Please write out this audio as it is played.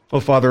Oh,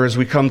 Father, as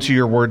we come to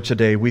your word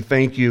today, we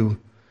thank you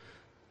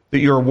that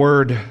your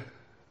word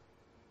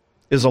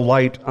is a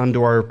light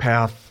unto our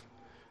path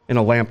and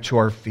a lamp to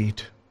our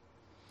feet.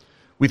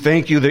 We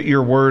thank you that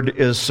your word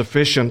is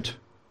sufficient.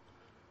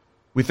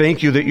 We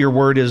thank you that your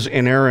word is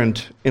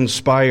inerrant,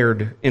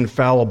 inspired,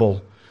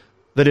 infallible,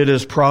 that it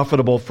is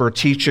profitable for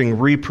teaching,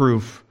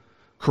 reproof,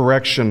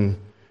 correction,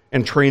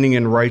 and training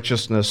in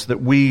righteousness,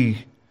 that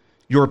we,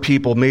 your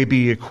people, may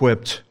be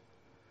equipped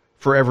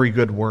for every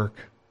good work.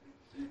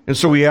 And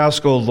so we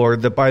ask, O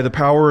Lord, that by the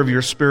power of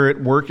your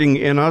Spirit working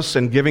in us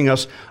and giving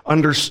us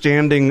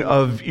understanding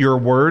of your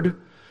word,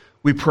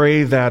 we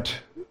pray that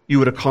you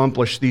would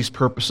accomplish these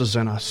purposes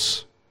in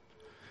us.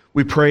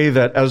 We pray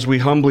that as we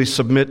humbly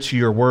submit to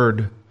your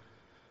word,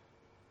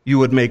 you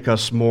would make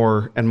us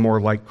more and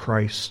more like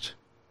Christ.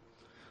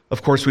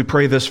 Of course, we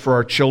pray this for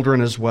our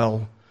children as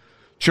well,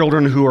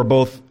 children who are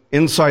both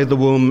inside the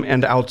womb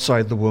and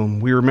outside the womb.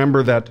 We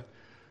remember that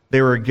they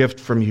are a gift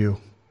from you.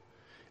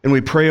 And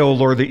we pray, O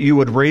Lord, that you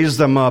would raise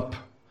them up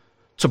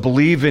to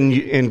believe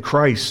in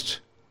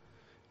Christ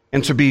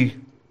and to be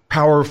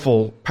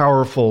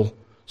powerful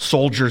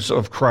soldiers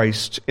of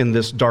Christ in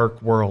this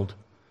dark world.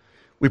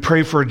 We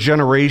pray for a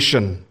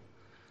generation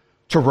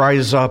to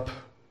rise up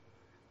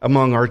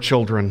among our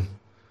children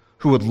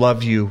who would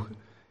love you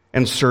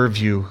and serve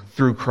you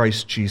through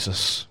Christ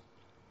Jesus.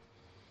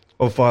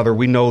 Oh, Father,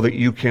 we know that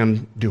you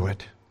can do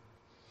it.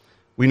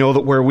 We know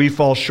that where we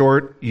fall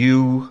short,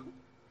 you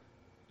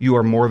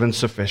are more than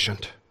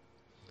sufficient.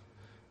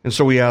 And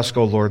so we ask,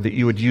 O Lord, that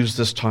you would use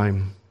this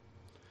time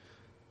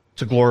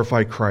to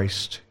glorify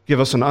Christ. Give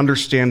us an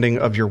understanding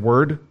of your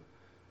word.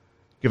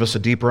 Give us a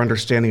deeper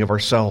understanding of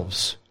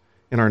ourselves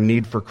and our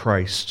need for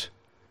Christ,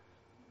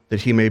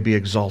 that he may be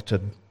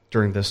exalted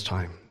during this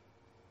time.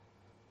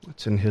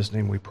 It's in his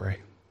name we pray.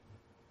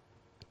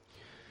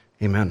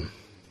 Amen.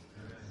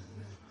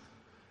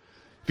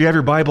 If you have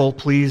your Bible,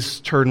 please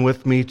turn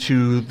with me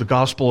to the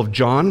Gospel of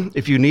John.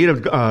 If you need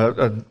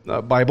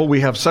a Bible,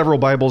 we have several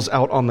Bibles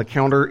out on the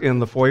counter in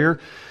the foyer.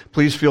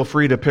 Please feel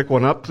free to pick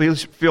one up.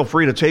 Please feel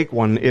free to take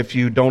one if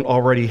you don't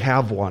already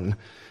have one.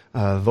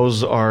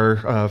 Those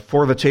are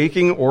for the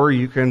taking, or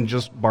you can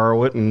just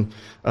borrow it, and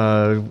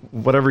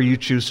whatever you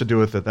choose to do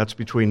with it, that's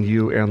between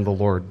you and the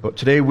Lord. But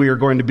today we are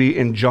going to be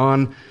in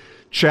John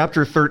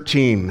chapter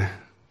 13.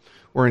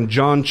 We're in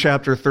John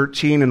chapter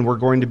 13, and we're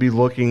going to be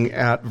looking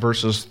at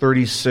verses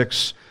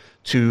 36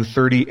 to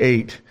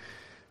 38.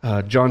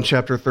 John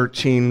chapter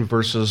 13,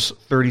 verses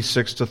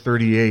 36 to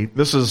 38.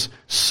 This is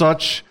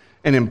such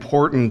an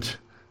important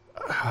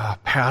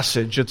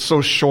passage. It's so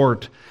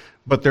short,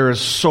 but there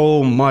is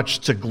so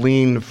much to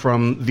glean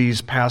from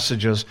these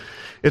passages.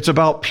 It's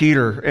about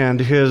Peter and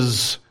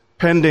his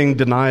pending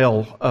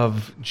denial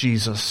of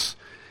Jesus,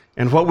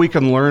 and what we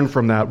can learn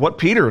from that, what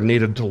Peter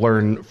needed to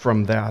learn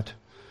from that.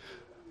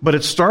 But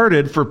it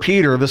started for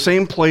Peter the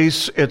same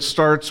place it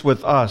starts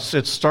with us.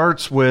 It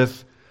starts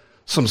with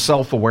some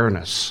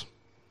self-awareness.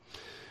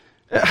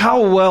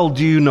 How well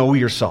do you know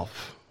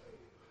yourself?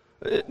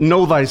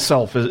 Know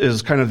thyself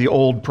is kind of the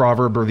old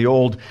proverb or the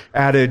old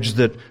adage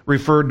that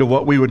referred to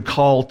what we would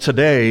call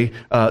today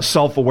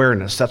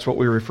self-awareness. That's what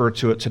we refer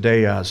to it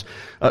today as.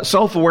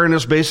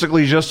 Self-awareness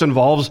basically just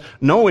involves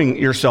knowing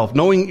yourself,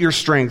 knowing your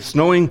strengths,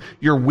 knowing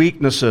your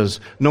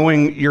weaknesses,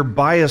 knowing your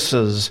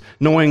biases,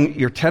 knowing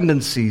your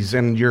tendencies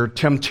and your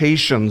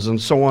temptations, and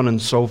so on and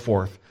so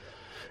forth.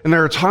 And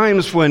there are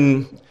times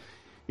when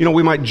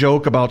we might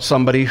joke about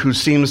somebody who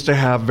seems to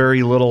have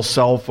very little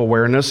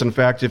self-awareness. In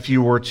fact, if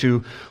you were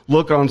to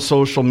look on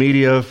social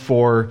media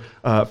for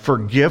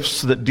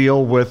gifts that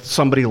deal with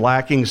somebody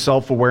lacking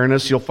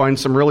self-awareness, you'll find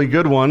some really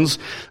good ones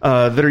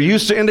that are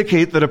used to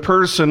indicate that a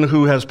person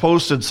who has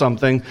posted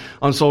something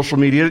on social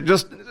media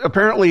just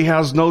apparently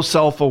has no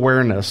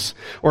self-awareness,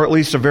 or at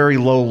least a very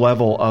low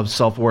level of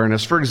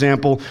self-awareness. For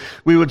example,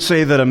 we would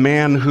say that a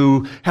man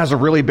who has a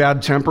really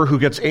bad temper, who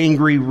gets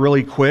angry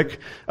really quick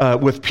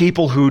with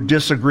people who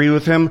disagree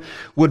with him,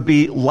 would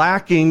be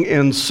lacking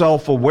in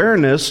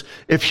self-awareness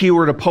if he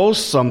were to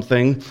post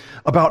something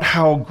about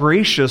how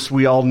gracious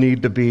we all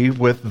need to be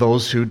with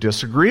those who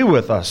disagree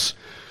with us.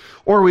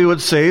 Or we would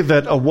say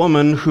that a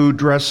woman who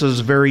dresses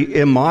very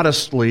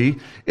immodestly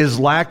is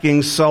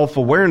lacking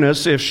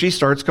self-awareness if she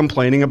starts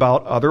complaining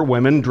about other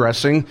women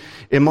dressing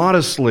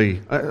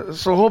immodestly.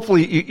 So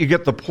hopefully you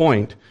get the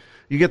point.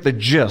 You get the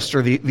gist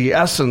or the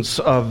essence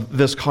of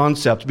this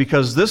concept,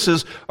 because this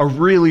is a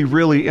really,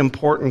 really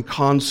important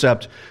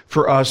concept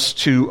for us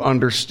to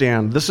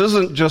understand. This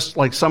isn't just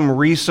like some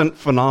recent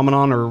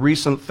phenomenon or a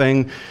recent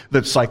thing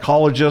that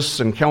psychologists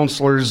and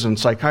counselors and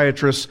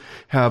psychiatrists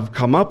have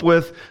come up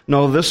with.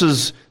 No, this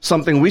is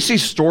something we see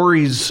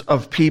stories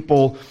of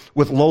people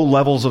with low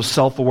levels of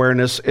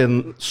self-awareness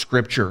in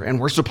Scripture, and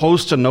we're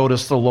supposed to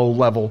notice the low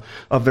level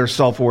of their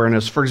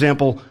self-awareness. For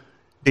example,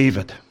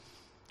 David,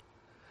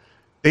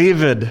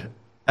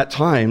 at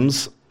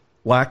times,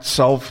 lacked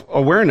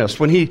self-awareness.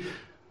 When he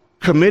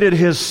committed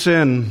his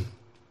sin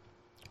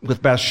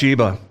with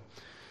Bathsheba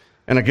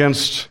and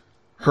against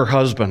her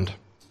husband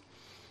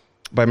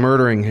by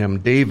murdering him,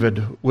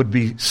 David would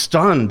be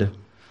stunned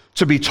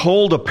to be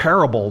told a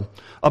parable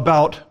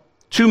about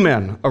two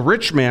men, a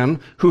rich man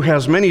who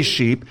has many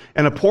sheep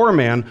and a poor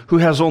man who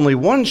has only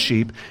one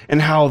sheep,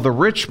 and how the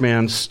rich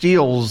man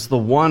steals the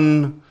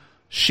one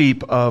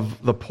sheep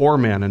of the poor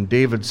man. And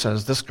David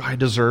says, this guy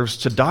deserves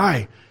to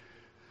die,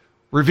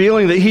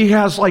 revealing that he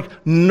has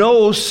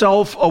no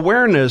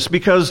self-awareness,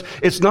 because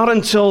it's not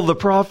until the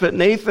prophet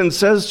Nathan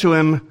says to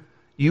him,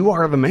 you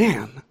are the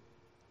man,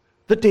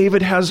 that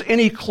David has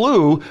any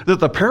clue that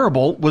the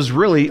parable was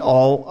really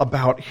all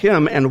about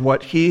him and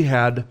what he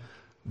had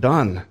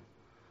done.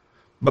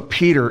 But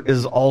Peter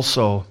is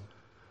also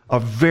a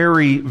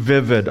very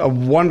vivid, a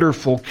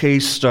wonderful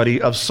case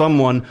study of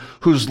someone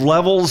whose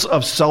levels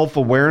of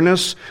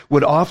self-awareness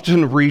would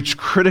often reach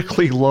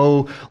critically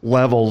low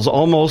levels,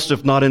 almost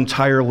if not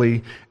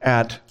entirely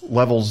at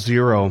level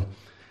 0.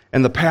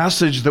 And the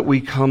passage that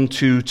we come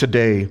to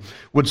today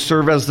would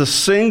serve as the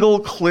single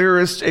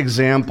clearest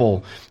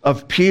example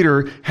of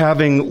Peter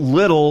having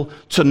little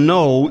to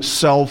no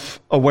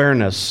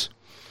self-awareness.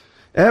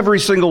 Every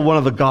single one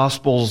of the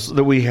Gospels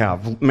that we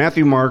have,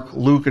 Matthew, Mark,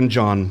 Luke, and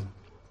John,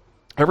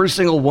 every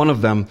single one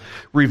of them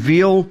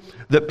reveal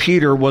that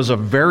Peter was a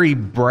very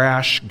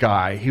brash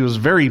guy. He was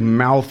very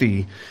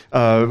mouthy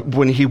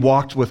when he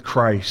walked with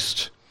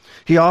Christ.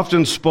 He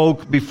often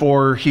spoke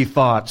before he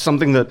thought,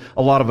 something that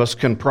a lot of us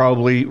can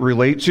probably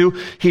relate to.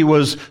 He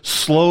was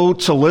slow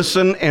to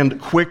listen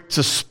and quick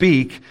to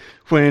speak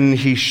when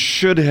he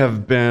should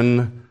have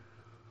been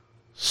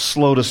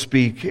slow to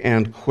speak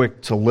and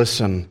quick to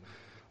listen,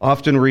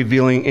 often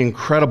revealing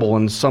incredible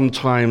and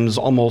sometimes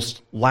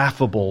almost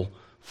laughable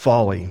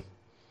folly.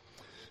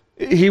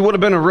 He would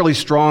have been a really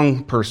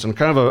strong person,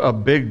 kind of a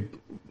big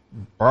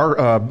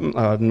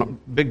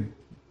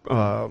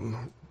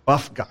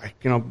buff guy,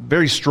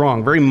 very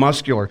strong, very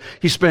muscular.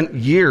 He spent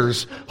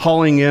years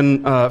hauling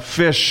in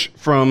fish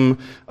from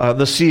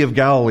the Sea of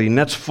Galilee,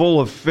 nets full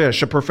of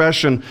fish, a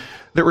profession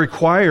that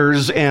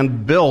requires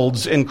and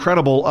builds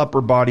incredible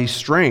upper body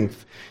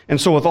strength. And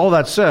so with all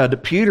that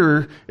said,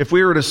 Peter, if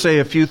we were to say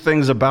a few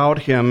things about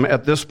him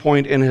at this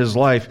point in his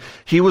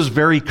life, he was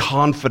very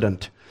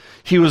confident.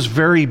 He was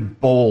very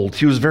bold.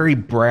 He was very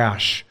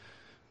brash.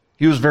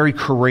 He was very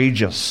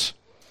courageous.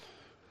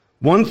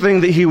 One thing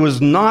that he was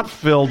not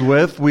filled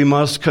with, we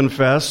must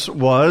confess,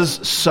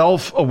 was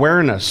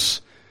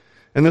self-awareness.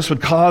 And this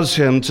would cause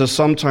him to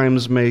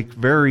sometimes make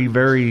very,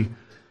 very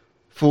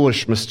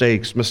foolish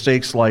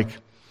mistakes like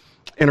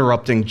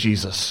interrupting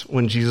Jesus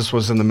when Jesus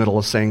was in the middle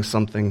of saying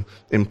something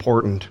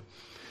important.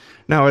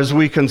 Now, as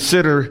we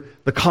consider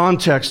the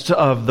context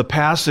of the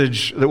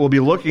passage that we'll be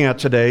looking at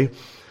today,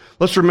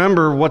 let's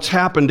remember what's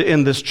happened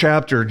in this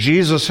chapter.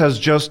 Jesus has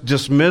just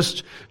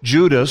dismissed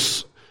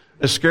Judas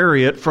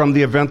Iscariot from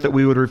the event that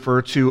we would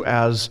refer to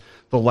as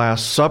the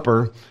Last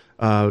Supper.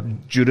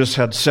 Judas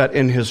had set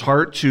in his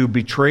heart to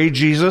betray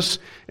Jesus,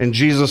 and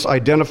Jesus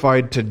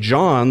identified to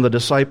John, the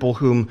disciple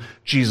whom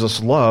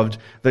Jesus loved,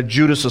 that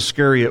Judas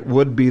Iscariot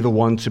would be the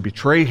one to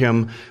betray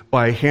him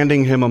by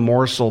handing him a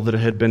morsel that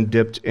had been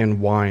dipped in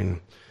wine.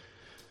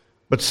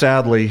 But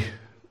sadly,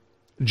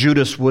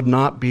 Judas would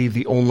not be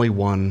the only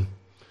one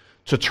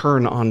to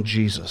turn on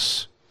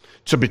Jesus,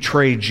 to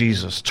betray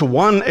Jesus. To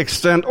one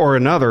extent or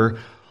another,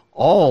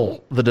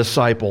 all the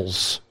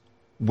disciples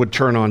would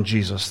turn on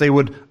Jesus. They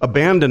would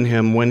abandon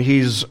him when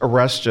he's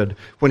arrested,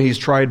 when he's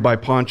tried by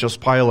Pontius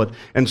Pilate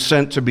and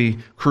sent to be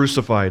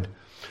crucified.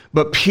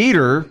 But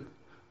Peter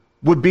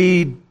would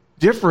be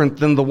different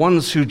than the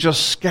ones who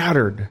just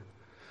scattered.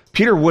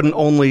 Peter wouldn't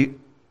only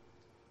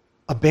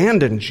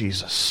abandon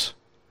Jesus,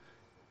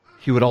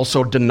 he would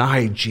also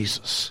deny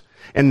Jesus.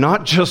 And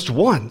not just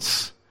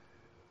once,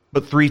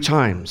 but 3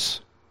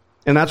 times.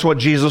 And that's what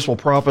Jesus will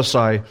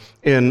prophesy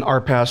in our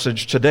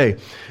passage today.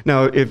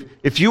 Now,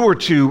 if you were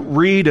to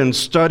read and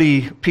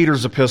study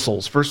Peter's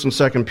epistles, 1st and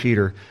 2nd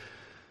Peter,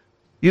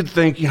 you'd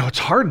think, it's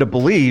hard to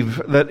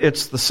believe that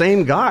it's the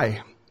same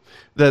guy,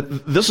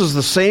 that this is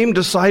the same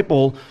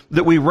disciple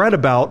that we read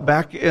about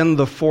back in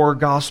the 4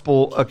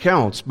 gospel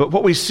accounts. But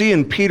what we see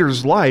in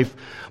Peter's life,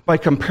 by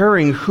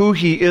comparing who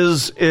he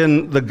is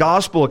in the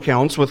gospel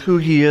accounts with who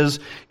he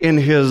is in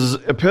his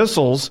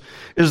epistles,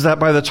 is that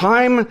by the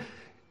time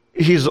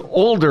he's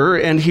older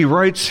and he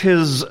writes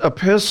his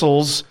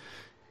epistles,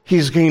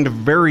 he's gained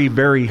very,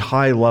 very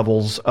high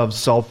levels of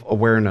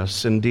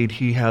self-awareness. Indeed,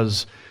 he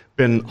has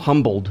been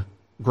humbled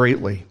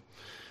greatly.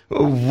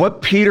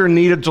 What Peter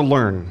needed to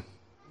learn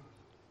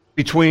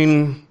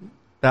between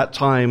that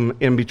time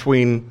in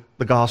between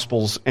the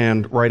Gospels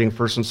and writing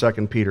 1st and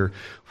 2nd Peter,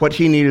 what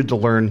he needed to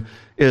learn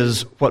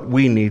is what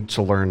we need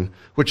to learn,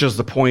 which is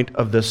the point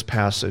of this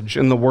passage.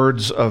 In the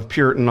words of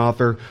Puritan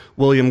author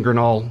William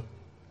Gurnall,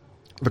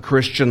 the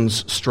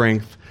Christian's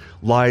strength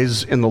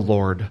lies in the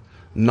Lord,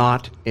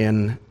 not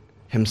in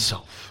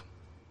himself.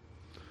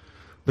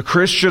 The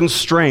Christian's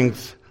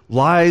strength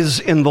lies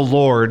in the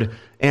Lord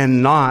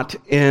and not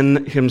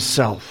in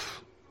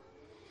himself.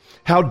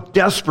 How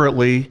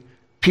desperately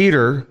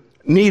Peter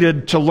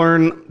needed to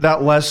learn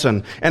that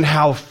lesson, and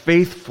how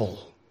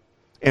faithful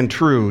and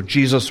true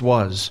Jesus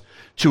was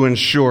to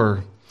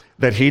ensure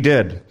that he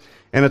did.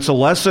 And it's a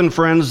lesson,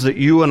 friends, that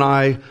you and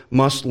I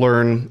must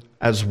learn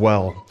as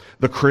well.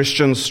 The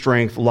Christian's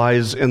strength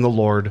lies in the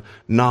Lord,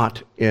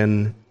 not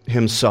in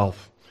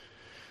himself.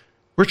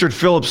 Richard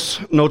Phillips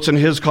notes in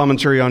his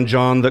commentary on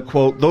John that,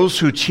 quote, those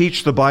who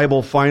teach the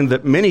Bible find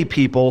that many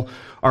people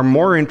are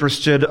more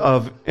interested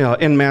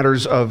in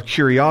matters of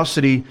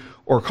curiosity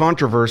or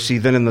controversy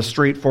than in the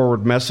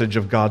straightforward message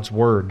of God's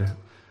word,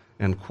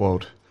 end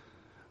quote.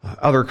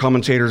 Other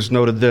commentators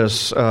noted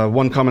this.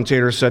 One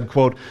commentator said,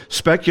 quote,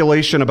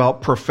 speculation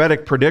about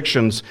prophetic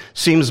predictions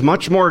seems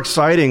much more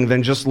exciting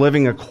than just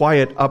living a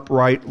quiet,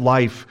 upright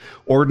life,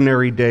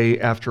 ordinary day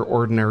after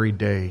ordinary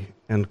day,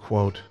 end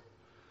quote.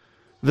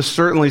 This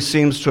certainly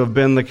seems to have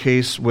been the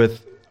case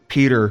with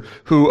Peter,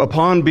 who,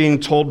 upon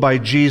being told by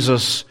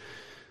Jesus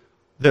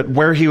that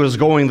where he was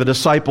going, the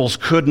disciples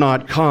could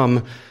not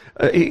come,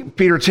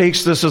 Peter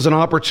takes this as an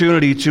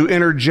opportunity to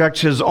interject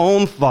his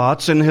own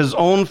thoughts and his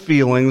own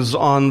feelings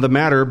on the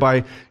matter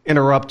by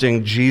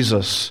interrupting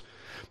Jesus.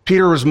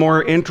 Peter was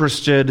more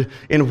interested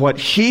in what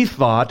he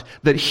thought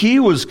that he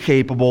was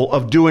capable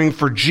of doing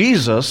for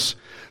Jesus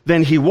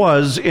than he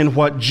was in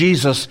what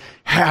Jesus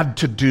had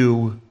to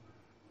do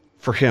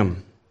for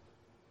him.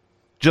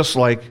 Just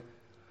like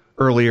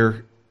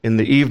earlier in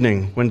the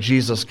evening when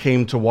Jesus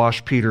came to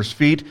wash Peter's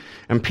feet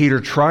and Peter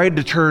tried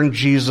to turn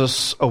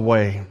Jesus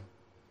away.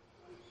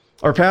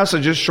 Our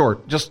passage is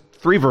short, just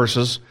 3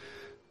 verses,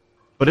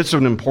 but it's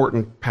an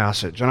important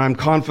passage. And I'm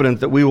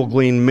confident that we will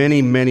glean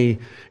many, many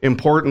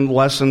important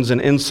lessons and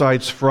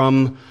insights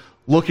from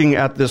looking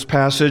at this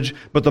passage.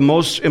 But the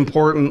most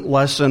important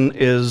lesson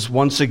is,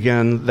 once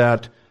again,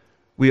 that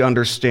we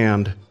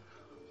understand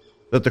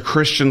that the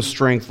Christian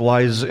strength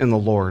lies in the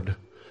Lord,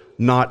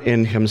 not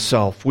in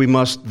himself. We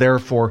must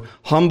therefore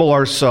humble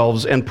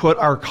ourselves and put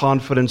our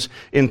confidence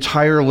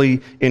entirely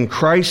in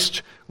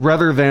Christ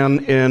rather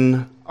than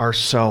in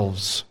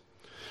ourselves.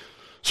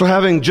 So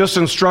having just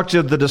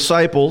instructed the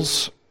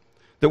disciples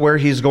that where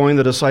he's going,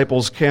 the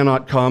disciples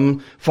cannot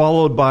come,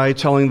 followed by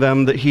telling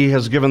them that he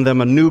has given them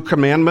a new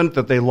commandment,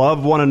 that they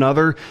love one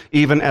another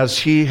even as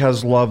he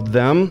has loved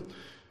them,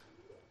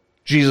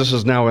 Jesus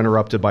is now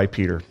interrupted by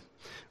Peter.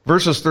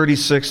 Verses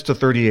 36 to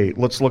 38.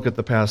 Let's look at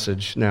the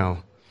passage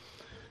now.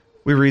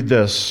 We read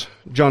this.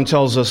 John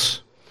tells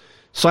us,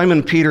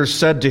 Simon Peter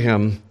said to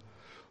him,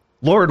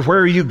 Lord, where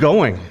are you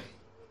going?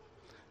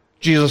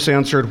 Jesus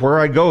answered, where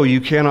I go,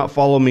 you cannot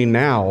follow me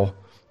now,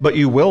 but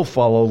you will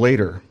follow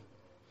later.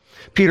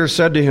 Peter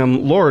said to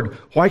him, Lord,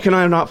 why can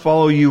I not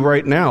follow you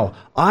right now?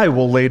 I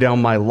will lay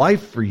down my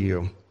life for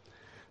you.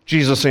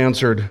 Jesus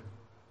answered,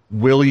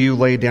 will you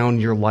lay down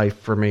your life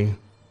for me?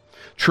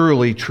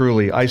 Truly,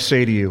 truly, I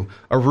say to you,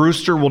 a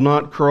rooster will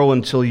not crow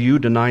until you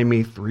deny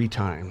me 3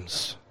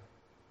 times.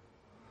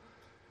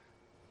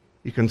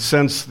 You can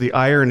sense the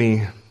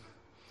irony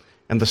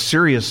and the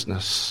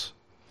seriousness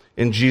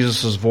in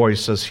Jesus'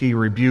 voice as he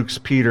rebukes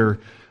Peter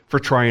for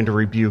trying to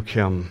rebuke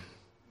him.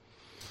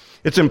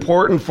 It's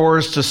important for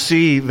us to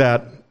see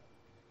that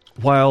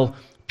while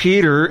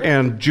Peter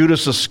and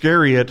Judas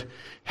Iscariot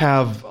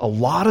have a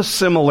lot of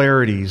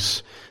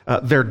similarities,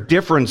 their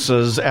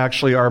differences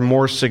actually are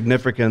more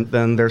significant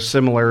than their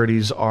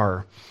similarities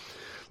are.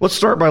 Let's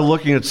start by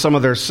looking at some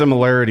of their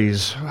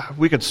similarities.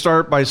 We could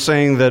start by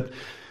saying that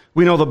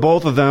we know that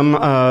both of them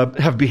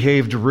have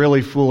behaved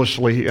really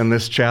foolishly in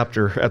this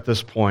chapter at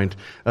this point.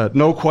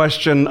 No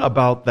question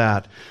about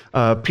that.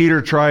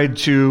 Peter tried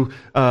to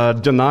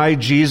deny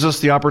Jesus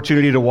the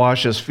opportunity to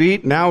wash his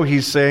feet. Now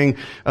he's saying,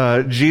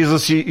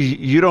 Jesus,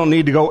 you don't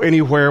need to go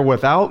anywhere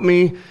without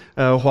me,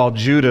 while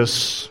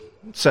Judas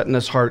set in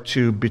his heart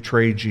to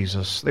betray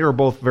Jesus. They were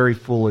both very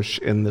foolish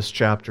in this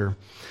chapter.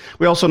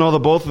 We also know that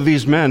both of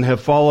these men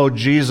have followed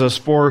Jesus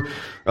for,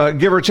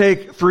 give or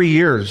take, 3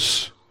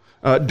 years.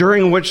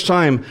 During which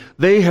time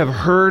they have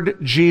heard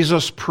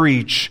Jesus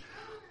preach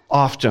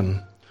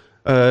often.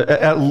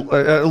 At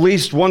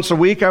least once a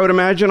week, I would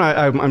imagine.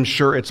 I'm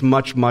sure it's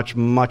much, much,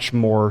 much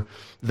more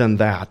than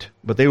that.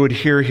 But they would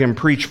hear him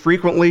preach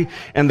frequently,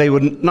 and they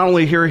would not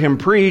only hear him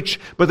preach,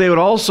 but they would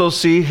also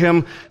see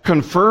him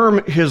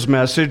confirm his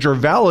message or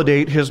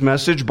validate his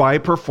message by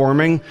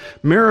performing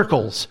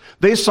miracles.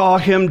 They saw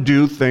him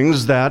do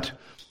things that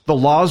the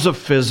laws of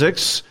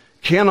physics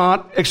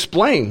cannot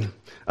explain.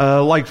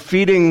 Like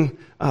feeding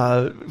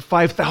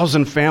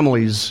 5,000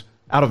 families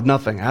out of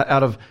nothing,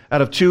 out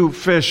of 2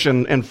 fish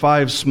and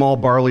 5 small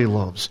barley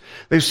loaves.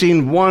 They've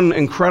seen one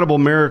incredible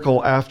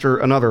miracle after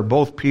another,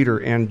 both Peter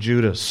and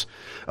Judas.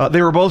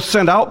 They were both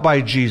sent out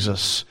by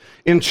Jesus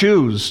in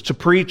 2s to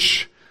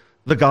preach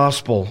the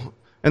gospel,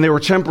 and they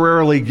were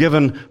temporarily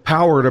given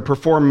power to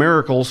perform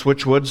miracles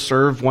which would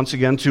serve once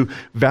again to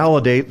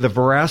validate the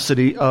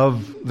veracity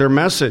of their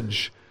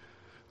message.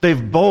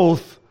 They've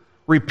both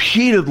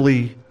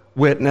repeatedly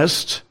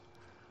witnessed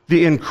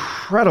the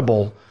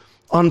incredible,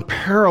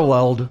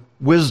 unparalleled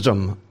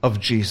wisdom of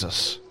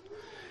Jesus.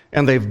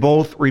 And they've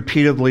both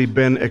repeatedly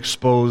been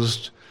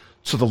exposed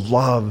to the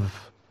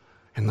love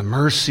and the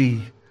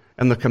mercy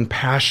and the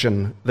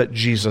compassion that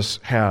Jesus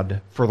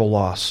had for the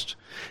lost.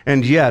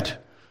 And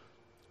yet,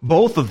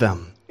 both of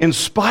them, in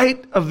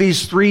spite of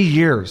these 3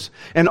 years,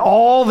 and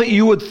all that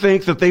you would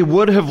think that they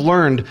would have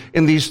learned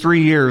in these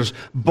 3 years,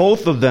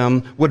 both of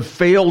them would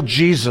fail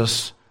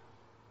Jesus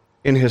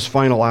in his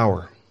final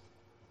hour.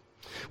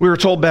 We were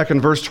told back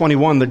in verse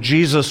 21 that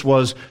Jesus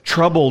was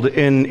troubled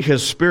in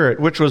his spirit,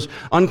 which was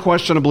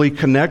unquestionably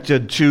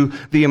connected to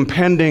the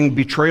impending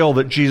betrayal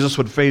that Jesus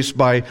would face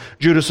by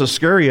Judas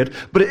Iscariot.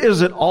 But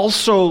is it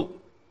also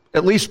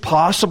at least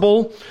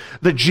possible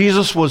that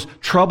Jesus was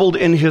troubled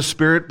in his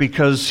spirit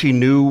because he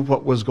knew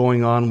what was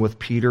going on with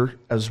Peter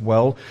as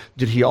well?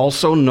 Did he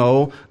also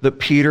know that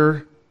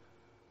Peter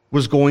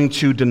was going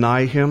to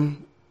deny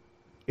him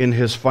in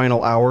his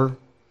final hour?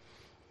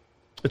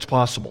 It's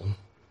possible.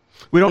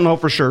 We don't know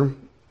for sure,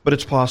 but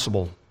it's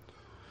possible.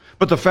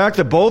 But the fact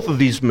that both of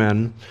these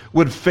men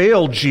would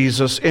fail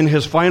Jesus in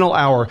his final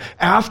hour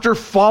after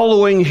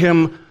following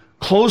him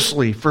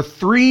closely for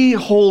 3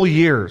 whole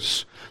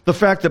years, the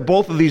fact that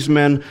both of these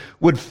men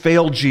would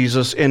fail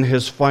Jesus in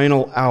his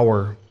final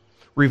hour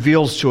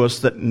reveals to us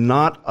that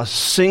not a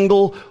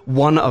single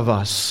one of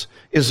us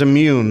is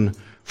immune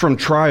from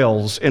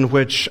trials in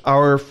which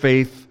our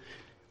faith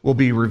will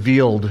be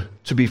revealed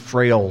to be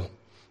frail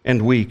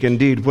and weak.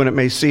 Indeed, when it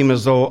may seem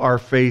as though our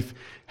faith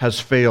has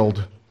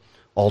failed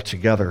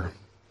altogether.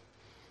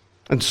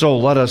 And so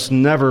let us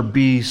never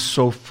be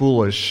so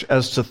foolish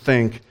as to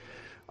think,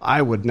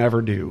 I would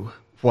never do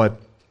what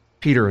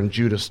Peter and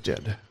Judas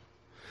did.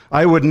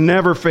 I would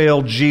never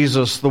fail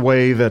Jesus the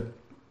way that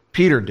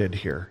Peter did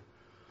here.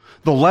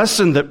 The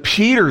lesson that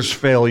Peter's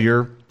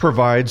failure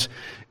provides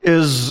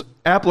is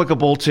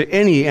applicable to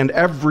any and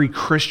every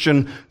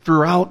Christian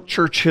throughout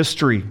church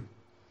history.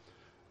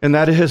 And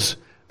that is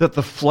that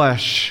the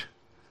flesh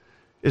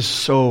is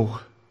so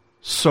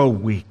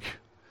weak,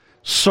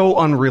 so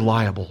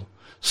unreliable,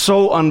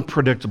 so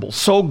unpredictable,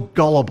 so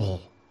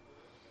gullible.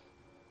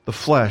 The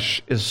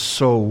flesh is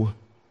so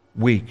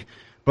weak.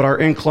 But our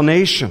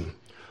inclination,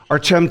 our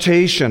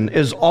temptation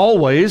is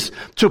always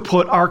to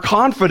put our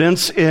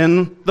confidence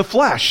in the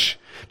flesh,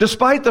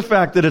 despite the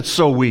fact that it's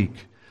so weak,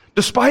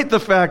 despite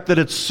the fact that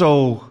it's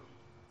so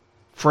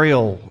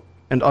frail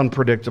and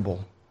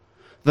unpredictable.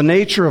 The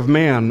nature of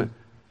man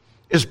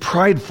is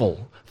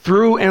prideful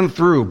through and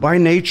through by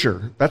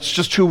nature. That's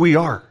just who we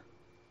are.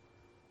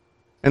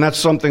 And that's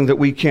something that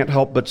we can't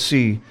help but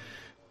see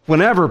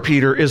whenever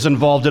Peter is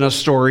involved in a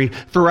story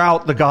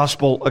throughout the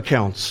gospel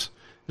accounts,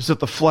 is that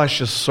the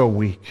flesh is so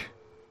weak.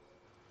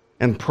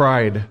 And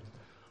pride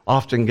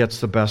often gets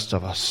the best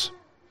of us.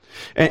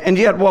 And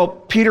yet, while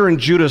Peter and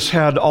Judas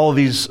had all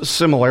these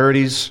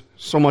similarities,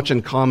 so much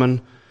in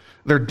common,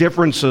 their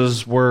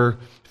differences were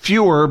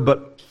fewer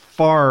but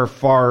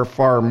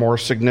far more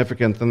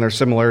significant than their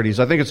similarities.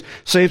 I think it's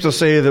safe to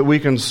say that we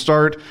can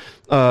start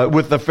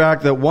with the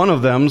fact that one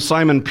of them,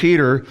 Simon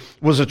Peter,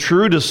 was a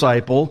true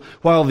disciple,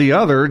 while the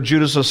other,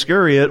 Judas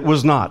Iscariot,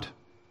 was not.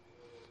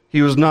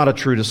 He was not a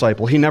true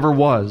disciple. He never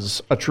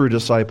was a true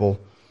disciple.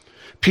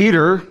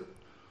 Peter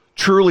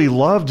truly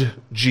loved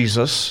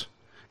Jesus,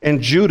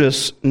 and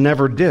Judas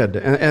never did.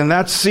 And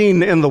that's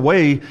seen in the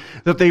way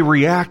that they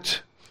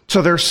react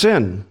to their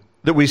sin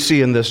that we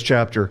see in this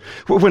chapter.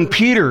 When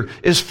Peter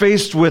is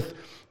faced with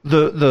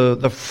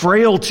the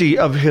frailty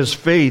of his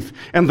faith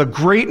and the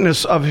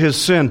greatness of his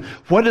sin,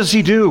 what does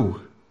he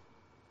do?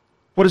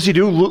 What does he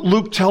do?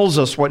 Luke tells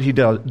us what he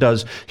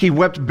does. He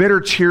wept bitter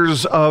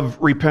tears of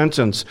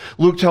repentance.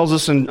 Luke tells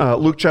us in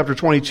Luke chapter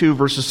 22,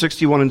 verses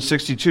 61 and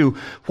 62,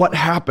 what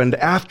happened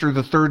after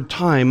the third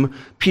time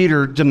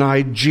Peter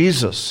denied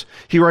Jesus.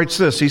 He writes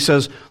this, he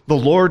says, "The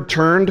Lord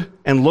turned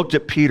and looked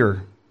at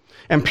Peter.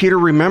 And Peter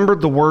remembered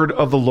the word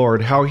of the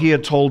Lord, how he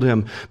had told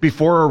him,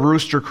 'Before a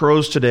rooster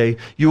crows today,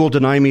 you will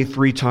deny me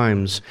 3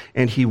 times.'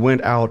 And he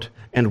went out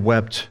and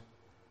wept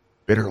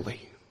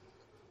bitterly."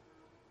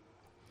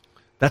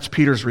 That's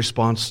Peter's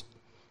response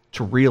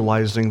to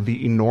realizing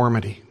the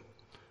enormity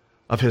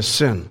of his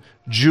sin.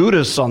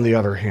 Judas, on the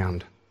other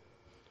hand,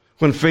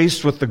 when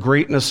faced with the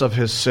greatness of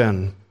his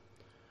sin,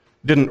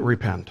 didn't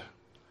repent.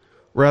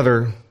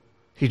 Rather,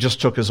 he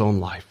just took his own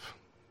life.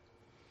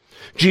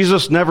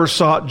 Jesus never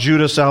sought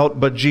Judas out,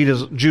 but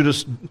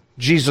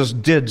Jesus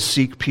did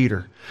seek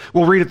Peter.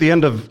 We'll read at the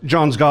end of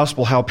John's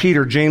gospel how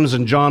Peter, James,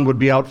 and John would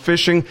be out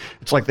fishing.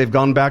 It's like they've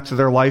gone back to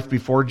their life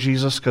before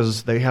Jesus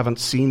because they haven't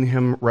seen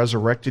him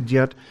resurrected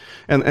yet.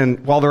 And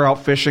while they're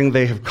out fishing,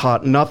 they have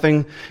caught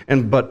nothing.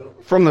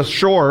 But from the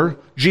shore,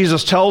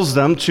 Jesus tells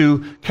them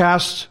to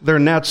cast their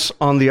nets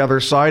on the other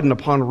side. And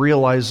upon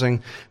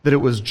realizing that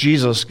it was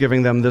Jesus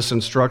giving them this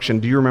instruction,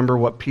 do you remember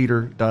what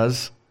Peter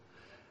does?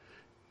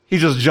 He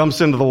just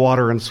jumps into the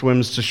water and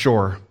swims to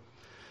shore.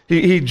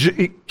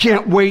 He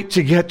can't wait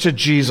to get to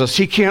Jesus.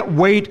 He can't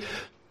wait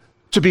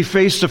to be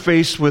face to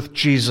face with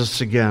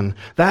Jesus again.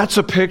 That's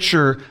a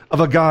picture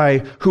of a guy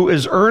who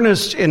is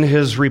earnest in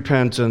his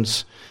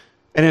repentance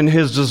and in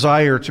his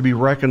desire to be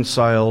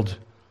reconciled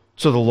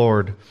to the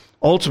Lord.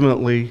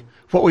 Ultimately,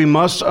 what we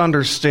must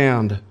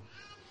understand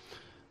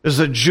is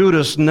that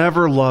Judas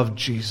never loved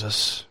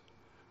Jesus.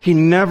 He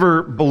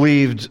never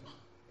believed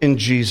in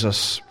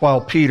Jesus,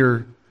 while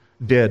Peter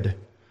did.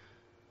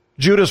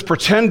 Judas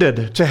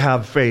pretended to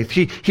have faith.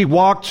 He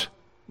walked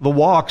the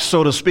walk,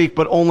 so to speak,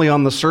 but only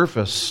on the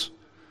surface,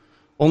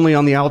 only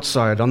on the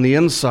outside. On the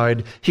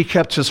inside, he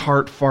kept his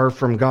heart far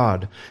from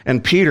God.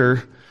 And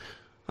Peter,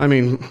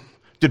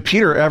 did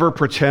Peter ever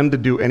pretend to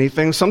do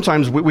anything?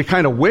 Sometimes we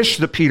kind of wish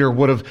that Peter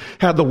would have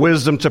had the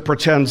wisdom to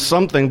pretend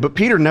something, but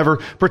Peter never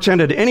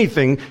pretended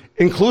anything,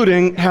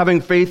 including having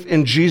faith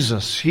in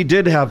Jesus. He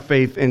did have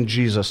faith in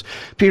Jesus.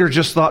 Peter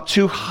just thought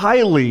too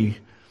highly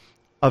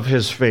of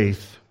his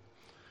faith.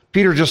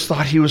 Peter just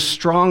thought he was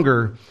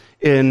stronger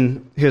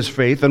in his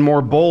faith and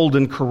more bold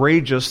and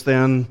courageous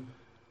than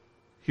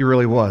he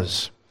really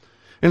was.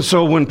 And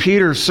so when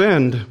Peter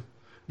sinned,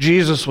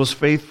 Jesus was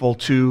faithful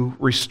to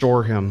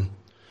restore him.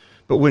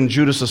 But when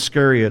Judas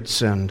Iscariot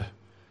sinned,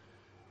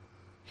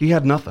 he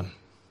had nothing.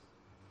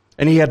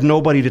 And he had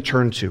nobody to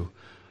turn to,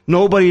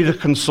 nobody to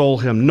console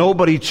him,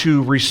 nobody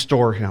to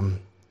restore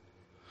him.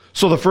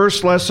 So the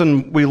first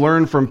lesson we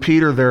learn from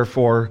Peter,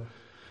 therefore,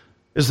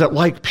 is that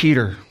like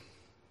Peter,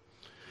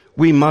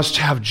 we must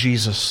have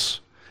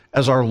Jesus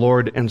as our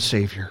Lord and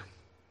Savior.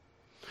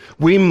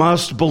 We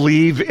must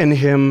believe in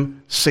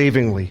him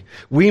savingly.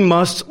 We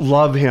must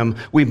love him.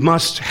 We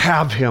must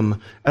have him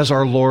as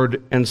our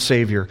Lord and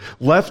Savior.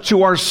 Left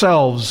to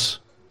ourselves,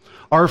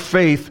 our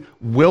faith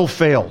will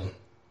fail.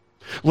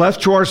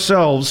 Left to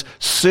ourselves,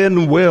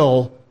 sin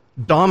will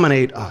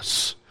dominate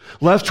us.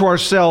 Left to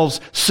ourselves,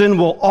 sin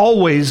will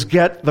always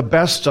get the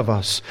best of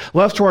us.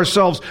 Left to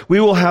ourselves, we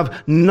will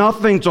have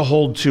nothing to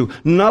hold to,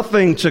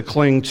 nothing to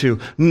cling to.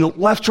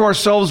 Left to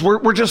ourselves,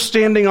 we're just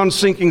standing on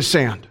sinking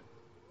sand.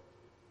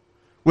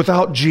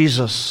 Without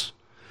Jesus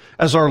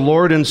as our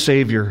Lord and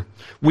Savior,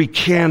 we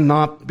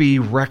cannot be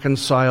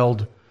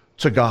reconciled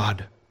to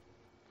God.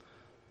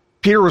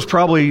 Peter was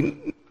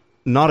probably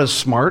not as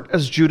smart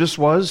as Judas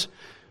was.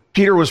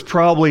 Peter was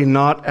probably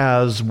not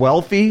as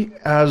wealthy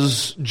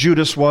as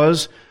Judas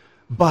was,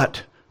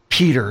 but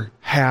Peter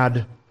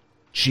had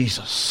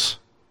Jesus.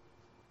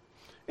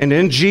 And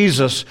in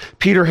Jesus,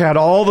 Peter had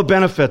all the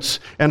benefits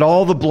and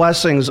all the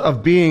blessings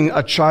of being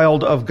a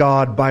child of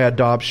God by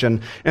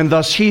adoption. And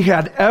thus he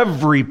had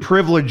every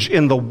privilege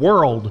in the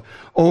world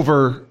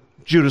over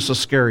Judas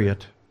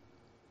Iscariot.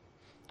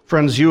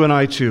 Friends, you and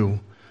I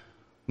too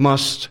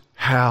must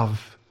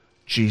have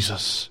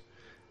Jesus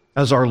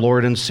as our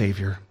Lord and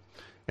Savior.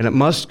 And it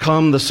must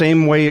come the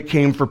same way it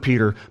came for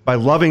Peter, by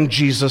loving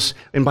Jesus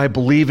and by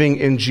believing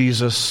in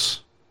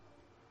Jesus.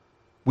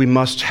 We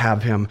must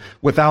have him.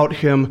 Without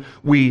him,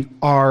 we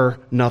are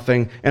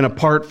nothing. And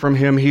apart from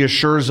him, he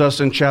assures us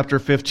in chapter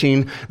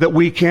 15 that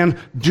we can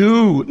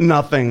do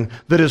nothing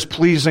that is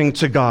pleasing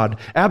to God.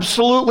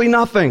 Absolutely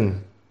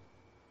nothing.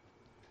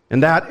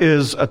 And that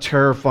is a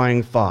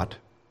terrifying thought.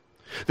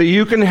 That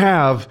you can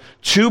have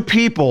two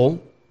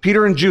people,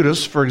 Peter and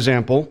Judas, for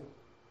example,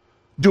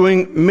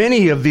 doing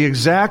many of the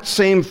exact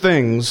same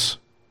things,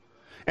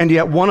 and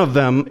yet one of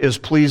them is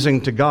pleasing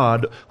to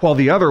God, while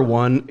the other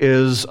one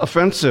is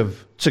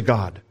offensive to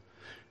God.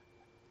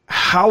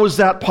 How is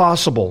that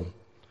possible?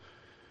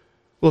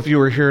 Well, if you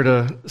were here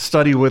to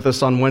study with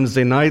us on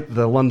Wednesday night,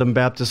 the London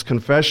Baptist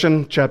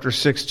Confession, chapter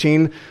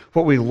 16,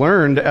 what we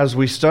learned as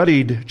we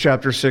studied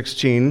chapter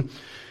 16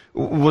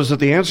 was that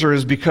the answer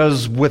is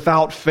because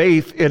without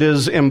faith, it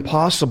is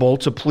impossible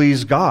to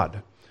please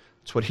God.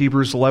 That's what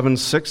Hebrews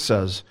 11:6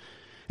 says.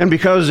 And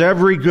because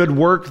every good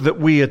work that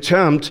we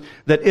attempt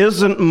that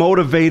isn't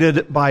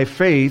motivated by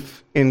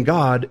faith in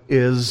God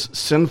is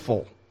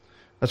sinful.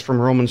 That's from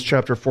Romans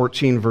chapter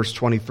 14, verse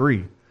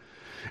 23.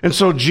 And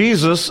so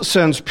Jesus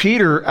sends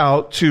Peter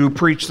out to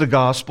preach the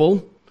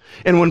gospel.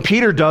 And when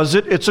Peter does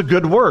it, it's a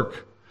good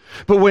work.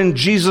 But when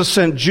Jesus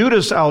sent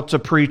Judas out to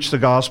preach the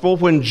gospel,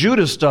 when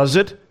Judas does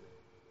it,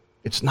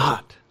 it's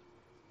not.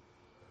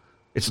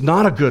 It's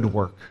not a good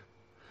work.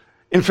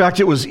 In fact,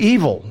 it was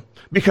evil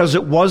because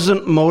it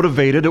wasn't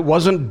motivated, it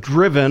wasn't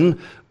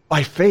driven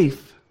by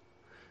faith,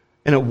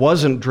 and it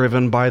wasn't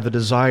driven by the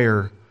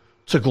desire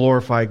to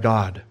glorify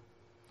God.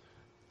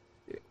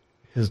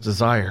 His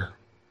desire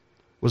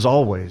was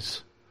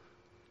always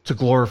to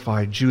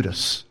glorify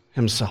Judas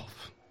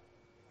himself.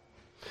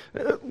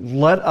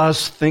 Let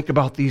us think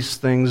about these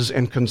things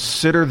and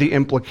consider the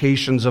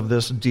implications of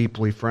this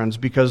deeply, friends,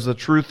 because the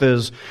truth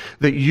is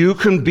that you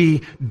can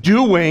be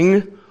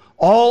doing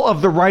all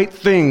of the right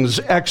things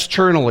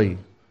externally.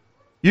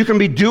 You can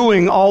be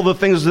doing all the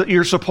things that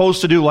you're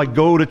supposed to do, like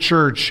go to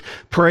church,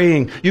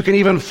 praying. You can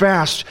even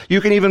fast. You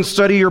can even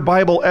study your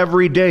Bible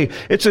every day.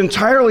 It's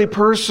entirely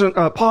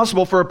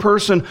possible for a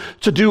person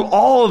to do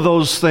all of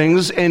those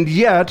things and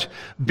yet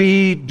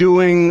be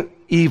doing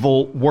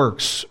evil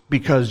works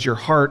because your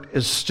heart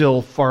is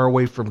still far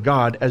away from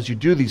God as you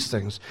do these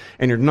things.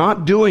 And you're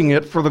not doing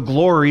it for the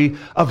glory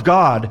of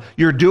God.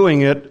 You're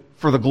doing it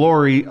for the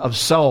glory of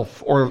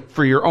self, or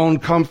for your own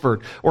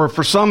comfort, or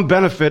for some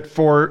benefit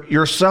for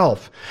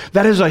yourself.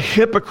 That is a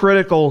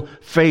hypocritical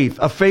faith,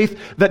 a faith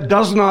that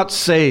does not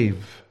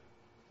save.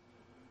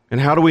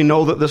 And how do we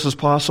know that this is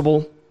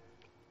possible?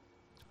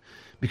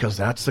 Because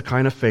that's the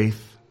kind of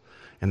faith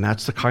and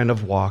that's the kind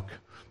of walk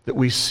that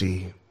we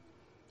see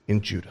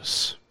in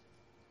Judas.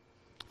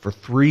 for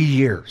 3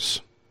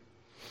 years,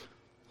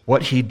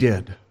 what he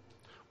did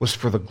was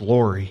for the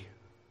glory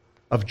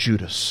of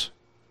Judas.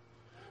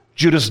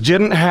 Judas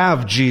didn't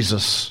have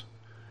Jesus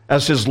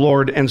as his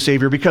Lord and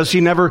Savior because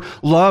he never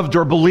loved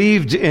or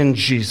believed in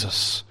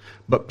Jesus,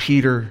 but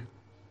Peter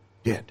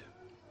did.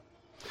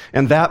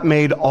 And that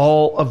made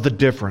all of the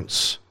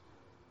difference.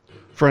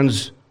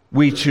 Friends,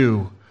 we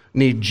too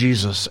need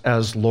Jesus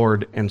as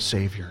Lord and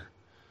Savior.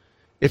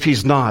 If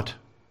he's not,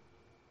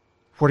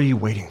 what are you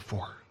waiting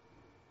for?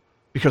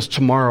 Because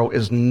tomorrow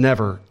is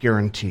never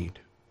guaranteed.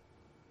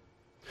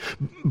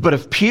 But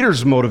if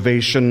Peter's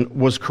motivation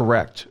was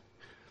correct,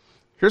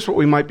 here's what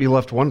we might be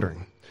left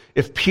wondering.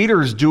 If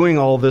Peter's doing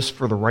all this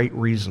for the right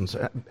reasons,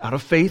 out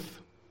of faith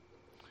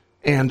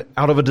and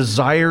out of a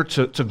desire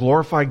to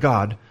glorify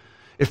God,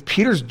 if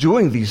Peter's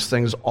doing these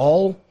things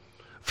all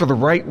for the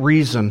right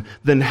reason,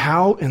 then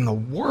how in the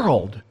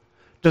world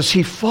does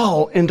he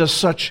fall into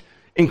such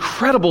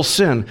incredible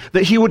sin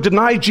that he would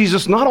deny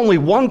Jesus not only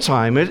one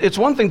time? It's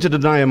one thing to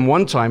deny him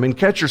one time and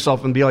catch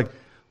yourself and be like,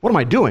 what am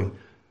I doing?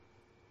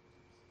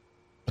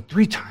 But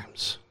 3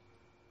 times.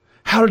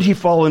 How did he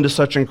fall into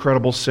such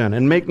incredible sin?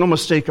 And make no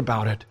mistake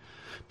about it,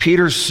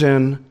 Peter's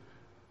sin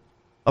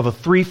of a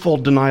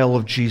 3-fold denial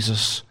of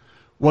Jesus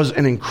was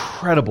an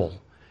incredible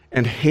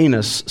and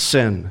heinous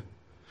sin.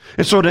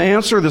 And so to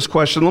answer this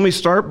question, let me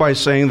start by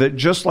saying that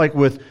just like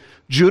with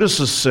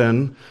Judas's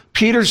sin,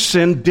 Peter's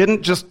sin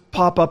didn't just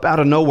pop up out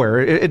of nowhere.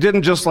 It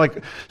didn't just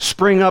like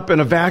spring up in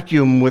a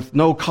vacuum with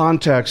no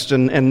context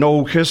and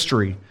no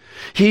history.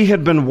 He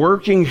had been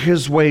working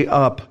his way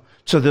up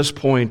to this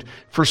point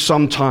for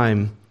some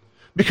time,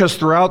 because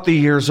throughout the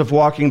years of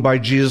walking by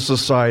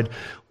Jesus' side,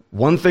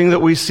 one thing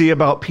that we see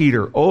about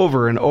Peter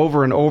over and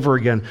over and over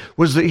again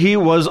was that he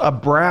was a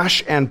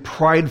brash and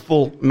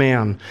prideful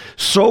man.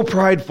 So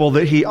prideful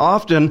that he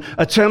often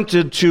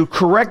attempted to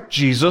correct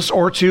Jesus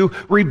or to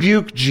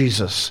rebuke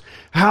Jesus.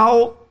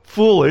 How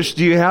foolish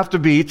do you have to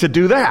be to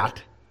do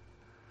that?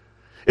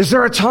 Is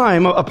there a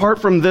time, apart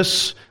from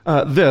this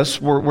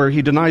where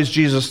he denies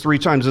Jesus 3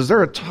 times, is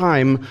there a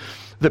time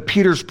that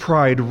Peter's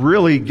pride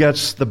really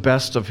gets the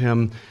best of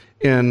him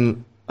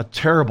in a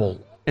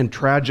terrible and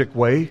tragic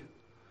way?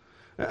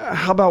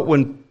 How about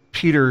when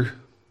Peter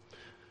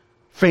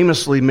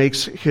famously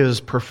makes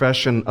his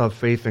profession of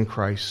faith in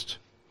Christ?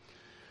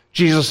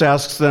 Jesus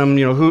asks them,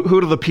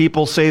 who do the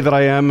people say that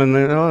I am?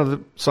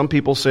 And some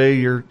people say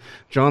you're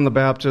John the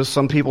Baptist.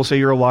 Some people say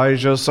you're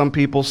Elijah. Some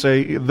people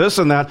say this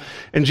and that.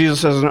 And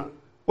Jesus says,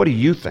 what do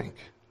you think?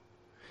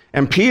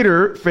 And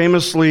Peter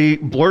famously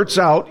blurts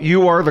out,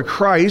 you are the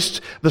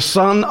Christ, the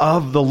Son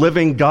of the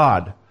living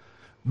God.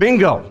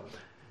 Bingo.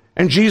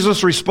 And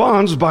Jesus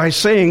responds by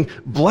saying,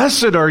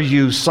 blessed are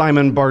you,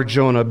 Simon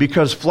Bar-Jonah,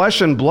 because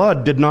flesh and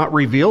blood did not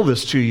reveal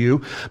this to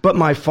you, but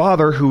my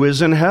Father who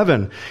is in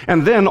heaven.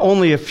 And then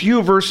only a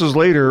few verses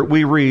later,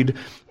 we read,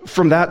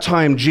 from that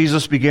time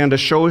Jesus began to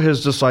show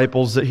his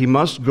disciples that he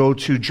must go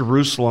to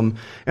Jerusalem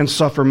and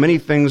suffer many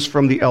things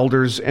from the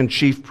elders and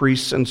chief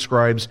priests and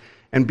scribes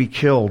and be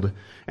killed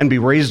and be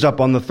raised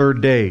up on the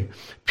 3rd day.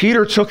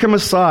 Peter took him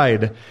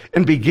aside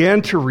and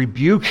began to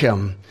rebuke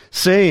him,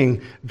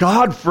 saying,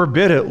 God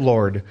forbid it,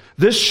 Lord.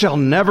 This shall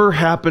never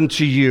happen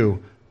to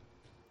you.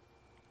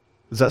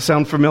 Does that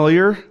sound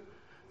familiar?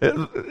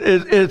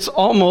 It's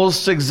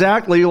almost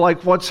exactly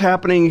like what's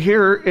happening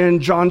here in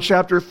John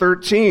chapter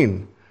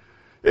 13.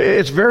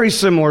 It's very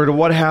similar to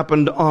what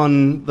happened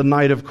on the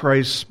night of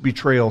Christ's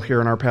betrayal here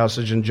in our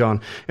passage in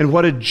John. And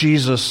what did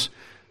Jesus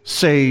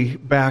say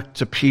back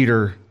to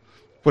Peter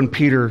when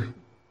Peter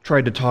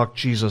tried to talk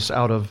Jesus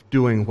out of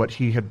doing what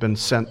he had been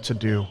sent to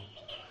do?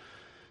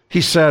 He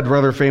said,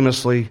 rather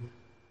famously,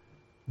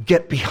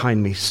 get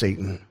behind me,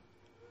 Satan.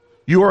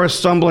 You are a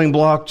stumbling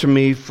block to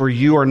me, for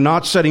you are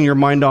not setting your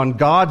mind on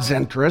God's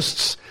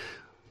interests,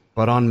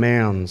 but on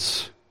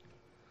man's.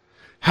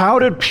 How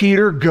did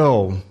Peter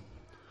go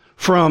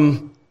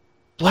from,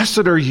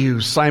 blessed are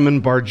you,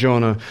 Simon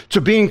Bar-Jonah, to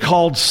being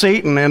called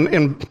Satan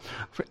in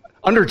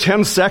under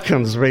 10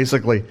 seconds,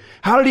 basically?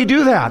 How did he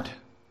do that?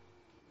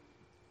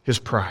 His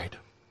pride.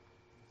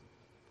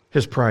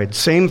 His pride.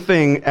 Same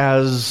thing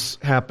as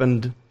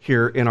happened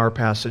here in our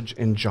passage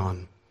in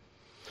John.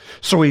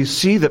 So we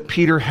see that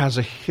Peter has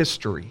a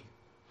history,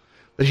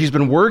 that he's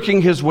been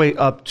working his way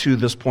up to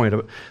this point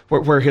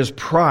where his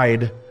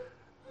pride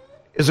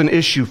is an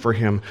issue for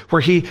him, where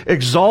he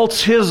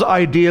exalts his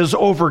ideas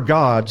over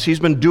God's. He's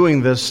been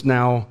doing this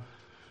now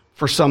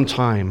for some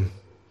time.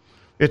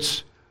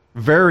 It's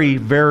very,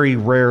 very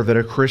rare that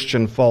a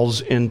Christian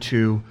falls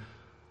into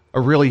a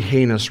really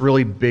heinous,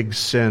 really big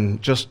sin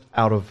just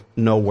out of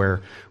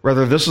nowhere.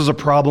 Rather, this is a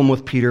problem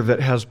with Peter that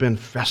has been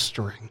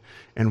festering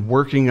and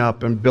working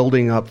up and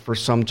building up for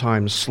some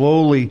time,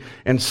 slowly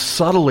and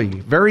subtly,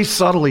 very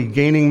subtly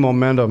gaining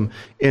momentum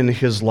in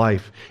his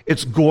life.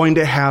 It's going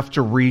to have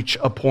to reach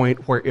a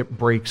point where it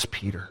breaks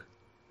Peter.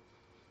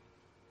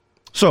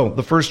 So,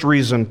 the first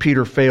reason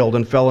Peter failed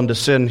and fell into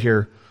sin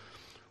here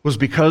was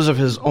because of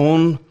his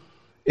own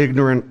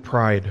ignorant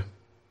pride.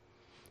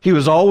 He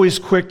was always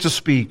quick to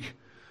speak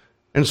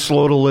and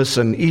slow to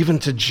listen, even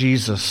to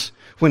Jesus,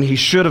 when he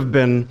should have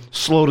been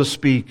slow to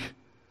speak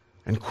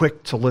and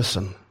quick to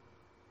listen.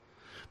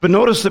 But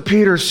notice that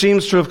Peter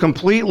seems to have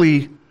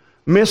completely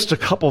missed a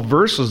couple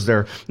verses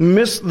there,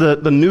 missed the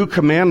new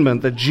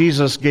commandment that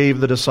Jesus gave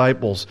the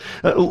disciples.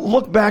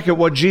 Look back at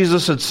what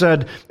Jesus had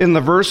said in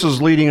the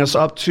verses leading us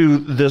up to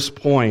this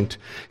point.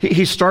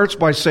 He starts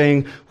by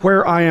saying,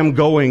 "Where I am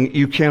going,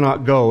 you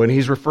cannot go," and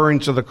he's referring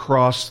to the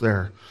cross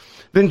there.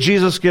 Then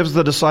Jesus gives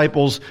the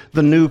disciples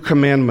the new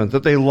commandment,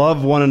 that they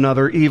love one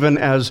another even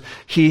as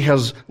he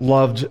has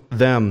loved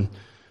them.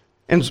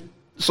 And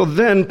so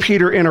then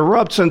Peter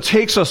interrupts and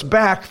takes us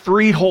back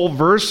 3 whole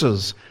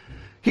verses.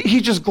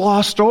 He just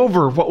glossed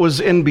over what was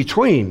in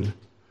between.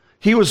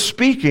 He was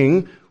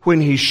speaking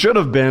when he should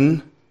have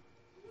been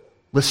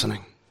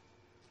listening.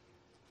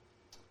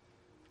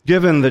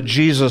 Given that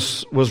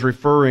Jesus was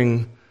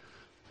referring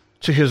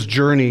to his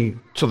journey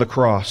to the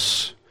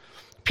cross,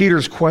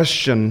 Peter's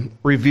question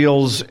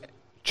reveals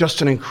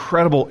just an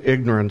incredible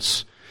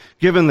ignorance,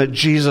 given that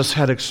Jesus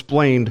had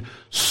explained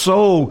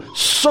so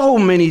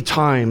many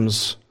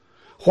times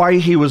why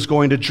he was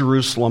going to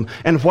Jerusalem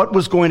and what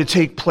was going to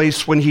take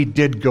place when he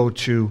did go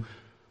to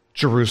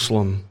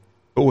Jerusalem,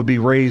 but would be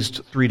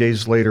raised 3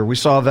 days later. We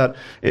saw that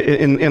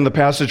in the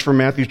passage from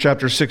Matthew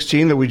chapter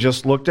 16 that we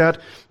just looked at,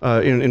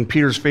 in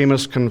Peter's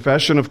famous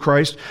confession of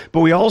Christ, but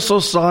we also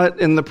saw it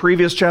in the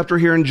previous chapter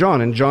here in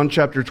John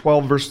chapter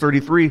 12, verse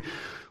 33,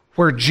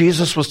 where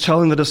Jesus was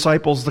telling the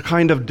disciples the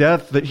kind of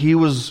death that he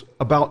was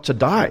about to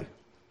die.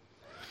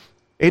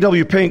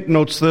 A.W. Pink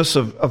notes this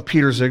of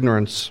Peter's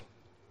ignorance,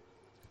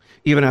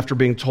 even after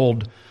being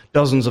told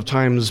dozens of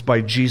times by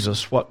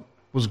Jesus what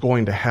was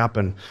going to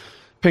happen.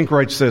 Pink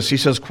writes this, he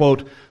says,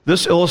 quote,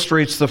 "This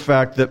illustrates the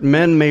fact that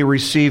men may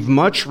receive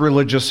much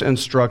religious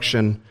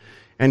instruction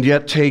and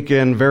yet take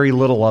in very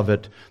little of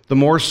it, the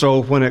more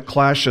so when it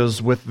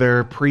clashes with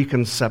their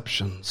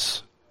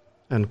preconceptions,"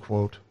 end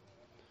quote.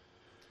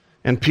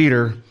 And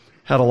Peter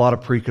had a lot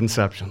of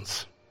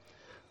preconceptions.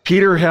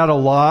 Peter had a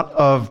lot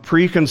of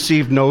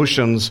preconceived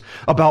notions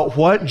about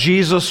what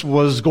Jesus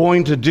was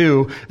going to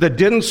do that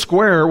didn't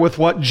square with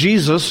what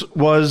Jesus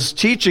was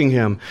teaching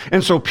him.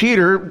 And so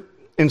Peter,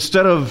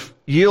 instead of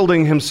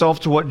yielding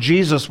himself to what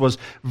Jesus was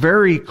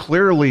very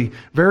clearly,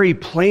 very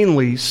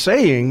plainly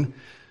saying,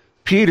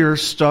 Peter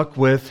stuck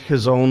with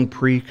his own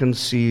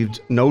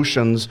preconceived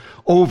notions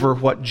over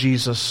what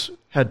Jesus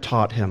had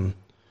taught him.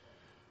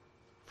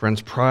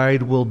 Friends,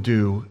 pride will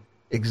do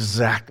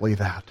exactly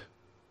that.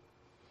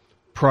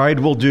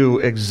 Pride will do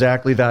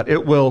exactly that.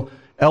 It will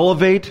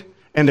elevate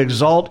and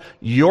exalt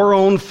your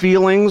own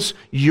feelings,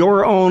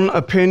 your own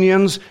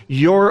opinions,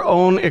 your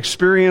own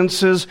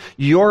experiences,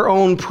 your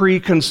own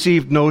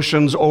preconceived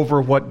notions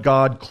over what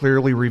God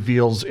clearly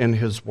reveals in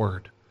His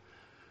Word.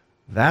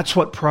 That's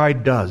what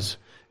pride does.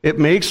 It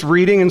makes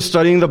reading and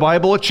studying the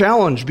Bible a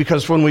challenge,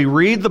 because when we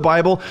read the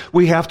Bible,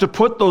 we have to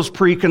put those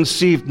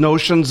preconceived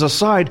notions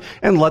aside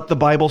and let the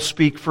Bible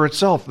speak for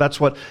itself. That's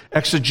what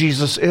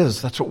exegesis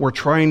is. That's what we're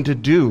trying to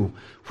do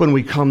when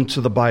we come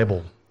to the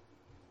Bible.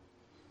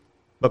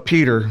 But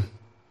Peter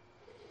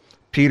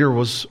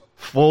was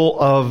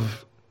full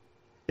of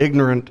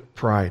ignorant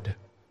pride.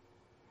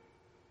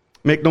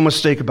 Make no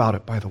mistake about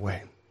it, by the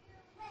way.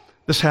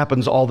 This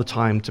happens all the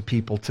time to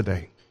people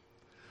today.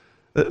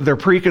 Their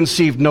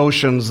preconceived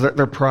notions,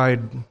 their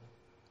pride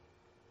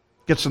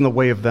gets in the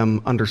way of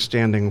them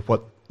understanding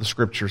what the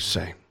Scriptures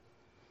say.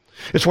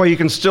 It's why you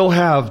can still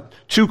have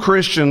two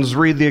Christians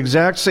read the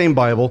exact same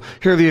Bible,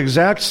 hear the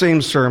exact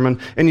same sermon,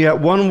 and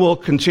yet one will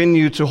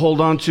continue to hold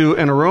on to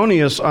an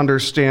erroneous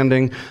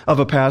understanding of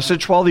a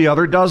passage while the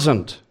other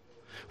doesn't.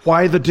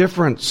 Why the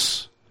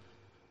difference?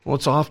 Well,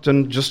 it's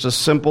often just as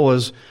simple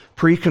as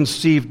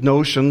preconceived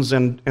notions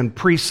and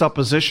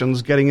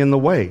presuppositions getting in the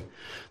way.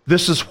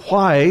 This is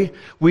why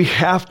we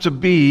have to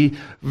be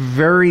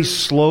very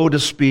slow to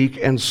speak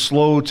and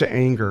slow to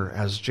anger,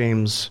 as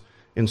James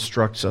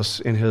instructs us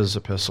in his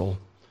epistle.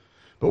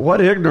 But what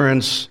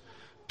ignorance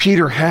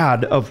Peter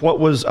had of what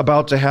was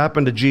about to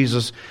happen to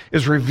Jesus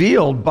is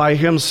revealed by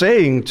him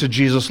saying to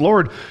Jesus,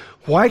 "Lord,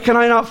 why can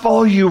I not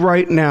follow you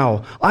right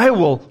now? I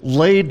will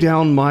lay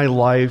down my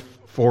life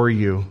for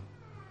you."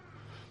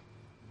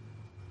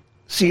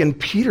 See, in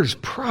Peter's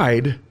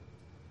pride,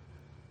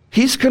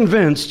 he's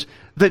convinced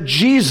that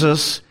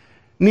Jesus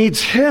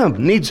needs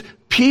him, needs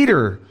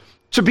Peter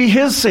to be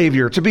his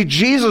Savior, to be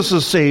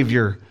Jesus'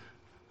 Savior.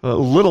 A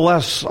little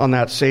less on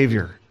that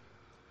Savior.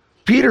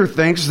 Peter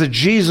thinks that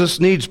Jesus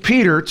needs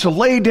Peter to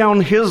lay down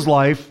his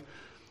life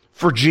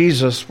for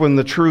Jesus, when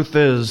the truth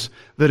is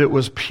that it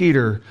was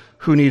Peter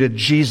who needed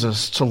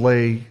Jesus to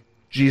lay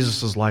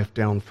Jesus' life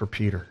down for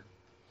Peter.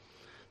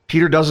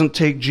 Peter doesn't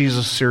take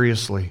Jesus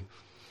seriously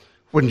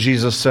when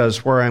Jesus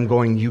says, "Where I'm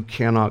going, you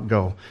cannot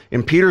go."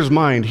 In Peter's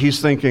mind, he's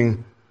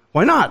thinking,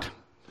 why not?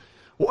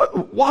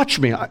 Watch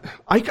me.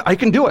 I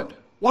can do it.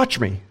 Watch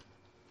me.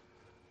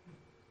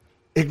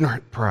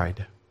 Ignorant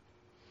pride.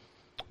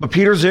 But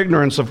Peter's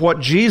ignorance of what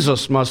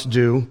Jesus must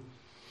do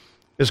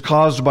is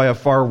caused by a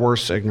far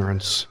worse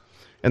ignorance,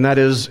 and that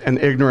is an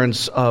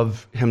ignorance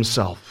of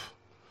himself,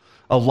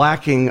 a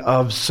lacking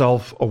of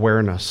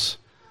self-awareness.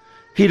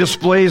 He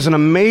displays an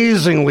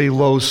amazingly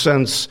low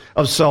sense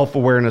of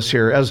self-awareness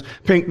here. As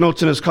Pink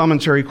notes in his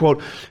commentary,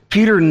 quote,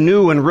 Peter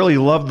knew and really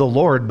loved the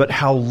Lord, but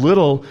how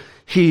little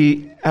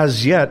he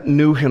as yet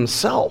knew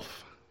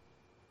himself.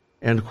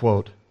 End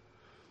quote.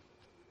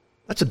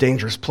 That's a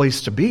dangerous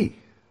place to be.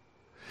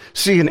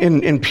 See,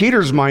 in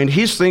Peter's mind,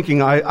 he's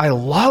thinking, I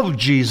love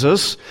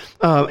Jesus,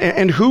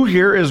 and who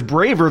here is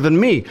braver than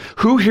me?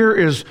 Who here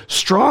is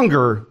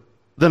stronger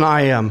than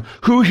I am?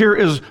 Who here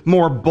is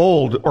more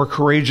bold or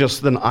courageous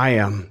than I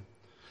am?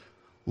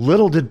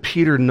 Little did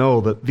Peter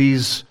know that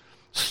these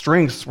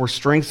strengths were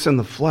strengths in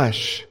the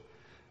flesh.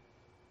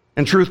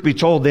 And truth be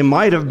told, they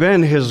might have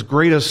been his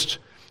greatest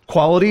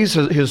qualities,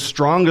 his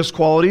strongest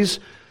qualities,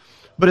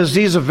 but as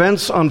these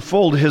events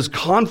unfold, his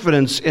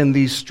confidence in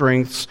these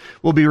strengths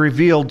will be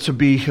revealed to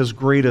be his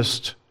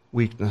greatest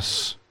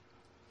weakness.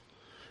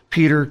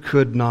 Peter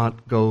could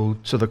not go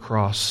to the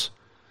cross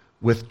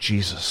with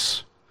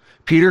Jesus.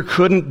 Peter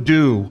couldn't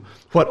do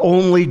what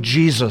only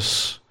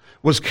Jesus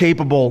was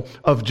capable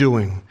of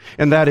doing,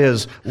 and that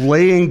is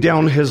laying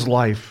down his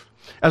life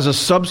as a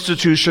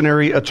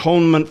substitutionary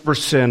atonement for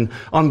sin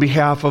on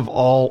behalf of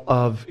all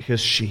of his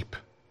sheep.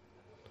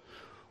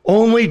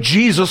 Only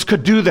Jesus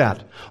could do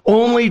that.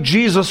 Only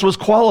Jesus was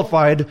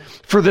qualified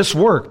for this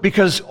work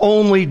because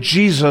only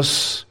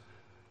Jesus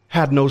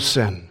had no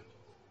sin.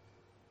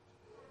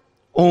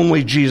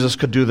 Only Jesus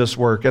could do this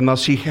work, and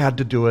thus he had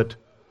to do it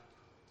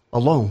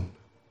alone,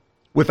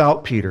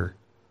 without Peter.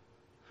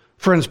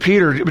 Friends,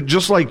 Peter,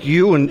 just like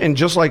you and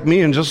just like me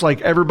and just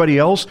like everybody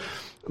else,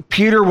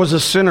 Peter was a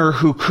sinner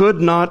who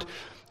could not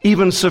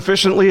even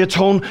sufficiently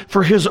atone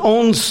for his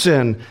own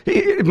sin,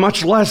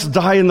 much less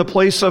die in the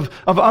place of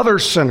other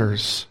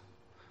sinners.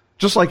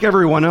 Just like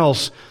everyone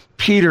else,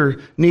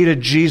 Peter needed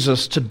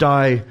Jesus to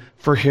die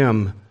for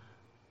him.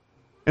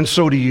 And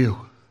so do you.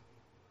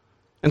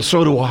 And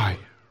so do I.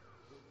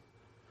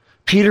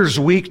 Peter's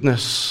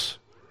weakness,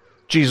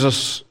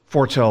 Jesus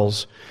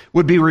foretells,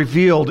 would be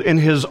revealed in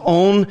his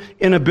own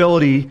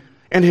inability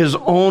and his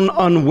own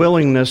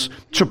unwillingness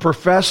to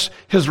profess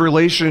his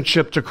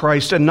relationship to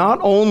Christ. And not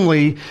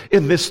only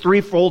in this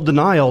threefold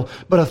denial,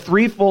 but a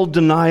threefold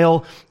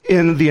denial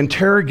in the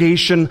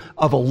interrogation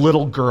of a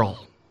little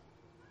girl.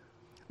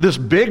 This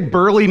big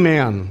burly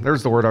man,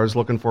 there's the word I was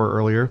looking for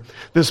earlier,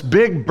 this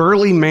big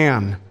burly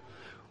man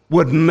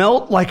would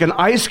melt like an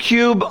ice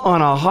cube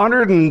on a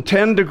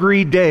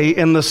 110-degree day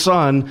in the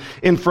sun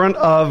in front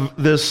of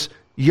this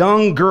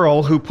young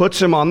girl who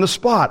puts him on the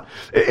spot.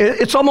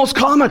 It's almost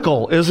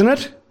comical, isn't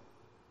it?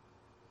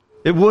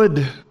 It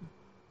would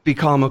be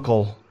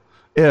comical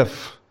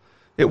if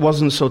it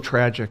wasn't so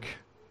tragic,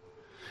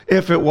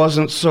 if it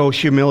wasn't so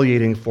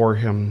humiliating for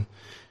him,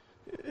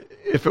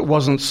 if it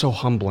wasn't so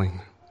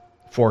humbling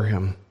for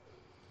him.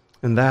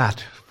 And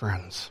that,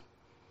 friends,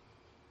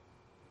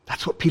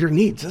 that's what Peter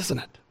needs, isn't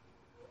it?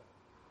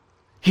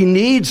 He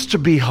needs to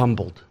be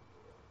humbled.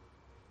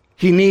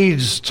 He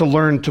needs to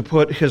learn to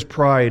put his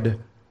pride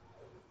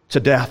to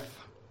death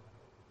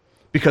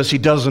because he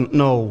doesn't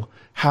know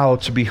how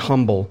to be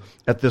humble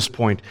at this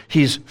point.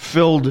 He's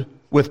filled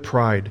with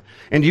pride.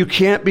 And you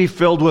can't be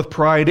filled with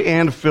pride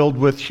and filled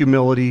with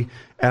humility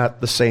at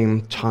the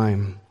same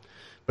time.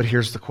 But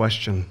here's the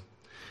question.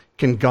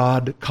 Can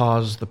God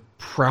cause the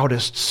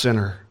proudest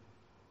sinner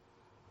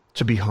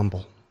to be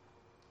humble?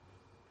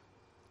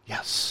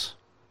 Yes.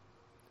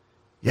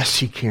 Yes,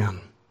 he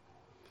can.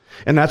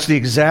 And that's the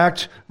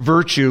exact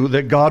virtue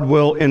that God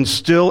will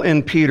instill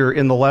in Peter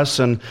in the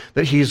lesson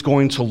that he's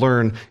going to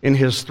learn in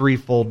his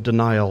threefold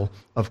denial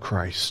of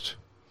Christ.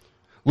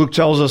 Luke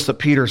tells us that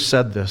Peter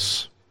said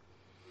this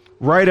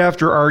right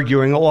after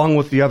arguing along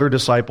with the other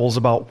disciples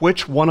about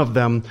which one of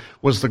them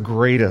was the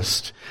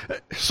greatest.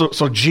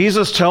 So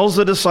Jesus tells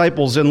the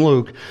disciples in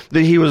Luke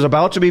that he was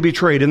about to be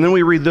betrayed. And then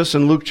we read this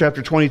in Luke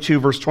chapter 22,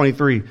 verse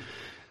 23.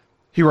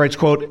 He writes,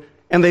 quote,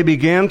 "And they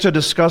began to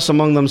discuss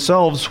among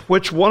themselves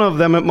which one of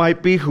them it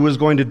might be who was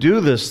going to do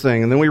this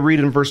thing." And then we read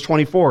in verse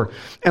 24,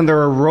 "And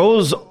there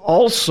arose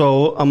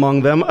also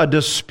among them a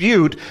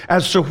dispute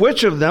as to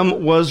which of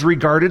them was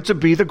regarded to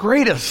be the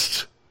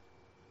greatest."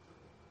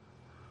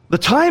 The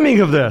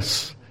timing of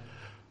this,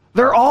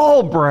 they're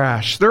all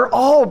brash, they're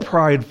all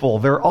prideful,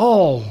 they're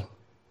all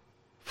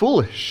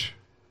foolish.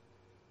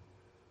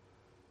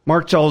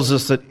 Mark tells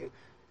us that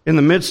in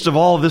the midst of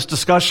all this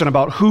discussion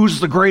about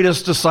who's the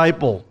greatest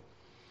disciple,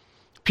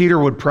 Peter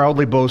would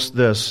proudly boast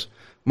this.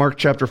 Mark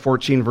chapter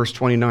 14, verse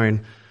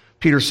 29.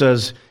 Peter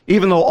says,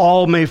 "Even though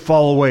all may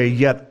fall away,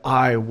 yet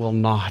I will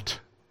not."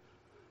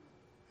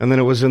 And then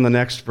it was in the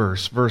next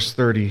verse, verse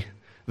 30,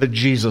 that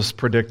Jesus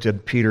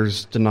predicted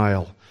Peter's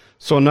denial.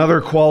 So another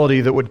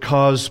quality that would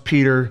cause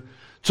Peter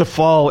to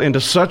fall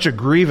into such a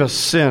grievous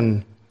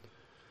sin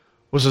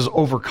was his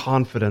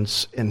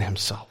overconfidence in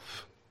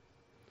himself.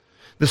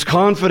 This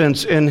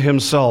confidence in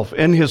himself,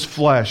 in his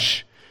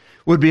flesh,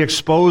 would be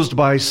exposed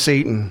by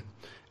Satan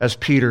as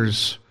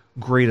Peter's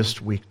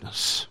greatest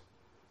weakness.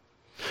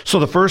 So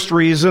the first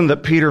reason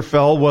that Peter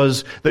fell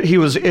was that he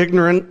was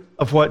ignorant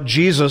of what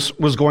Jesus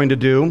was going to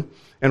do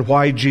and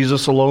why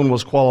Jesus alone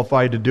was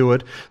qualified to do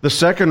it. The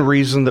second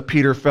reason that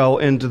Peter fell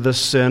into this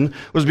sin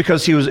was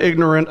because he was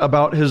ignorant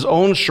about his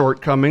own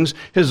shortcomings,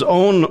 his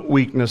own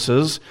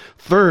weaknesses.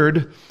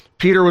 Third,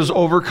 Peter was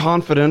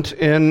overconfident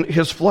in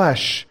his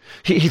flesh.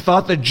 He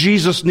thought that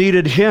Jesus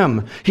needed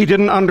him. He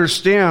didn't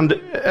understand,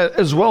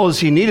 as well as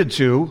he needed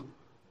to,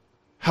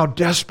 how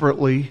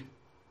desperately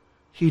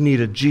he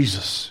needed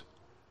Jesus.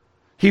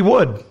 He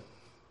would,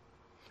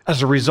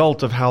 as a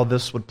result of how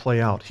this would play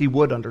out. He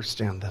would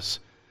understand this.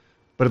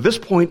 But at this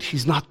point,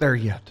 he's not there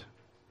yet.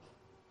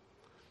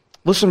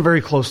 Listen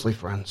very closely,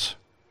 friends.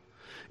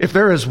 If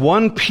there is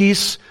one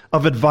piece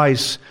of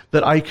advice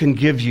that I can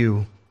give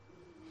you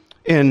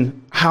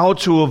in how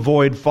to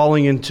avoid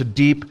falling into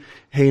deep,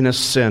 heinous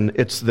sin,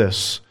 it's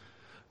this: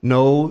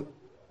 know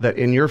that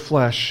in your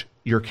flesh,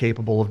 you're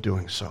capable of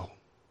doing so.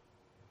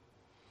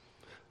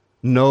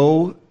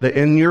 Know that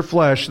in your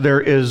flesh, there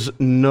is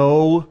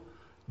no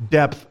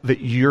depth that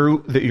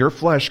your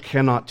flesh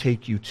cannot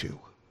take you to.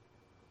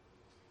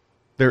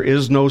 There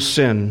is no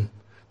sin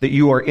that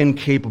you are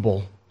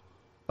incapable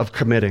of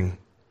committing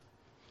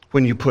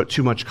when you put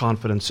too much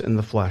confidence in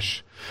the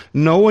flesh.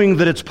 Knowing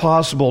that it's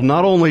possible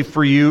not only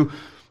for you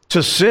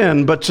to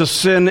sin, but to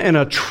sin in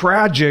a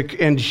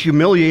tragic and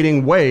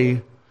humiliating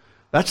way,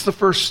 that's the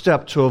first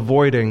step to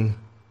avoiding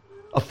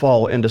a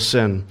fall into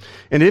sin.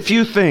 And if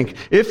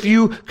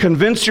you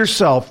convince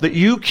yourself that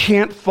you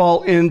can't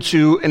fall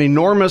into an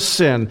enormous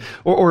sin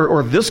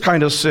or this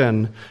kind of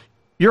sin,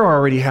 you're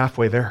already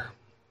halfway there.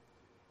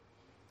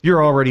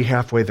 You're already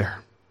halfway there.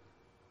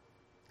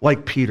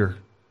 Like Peter,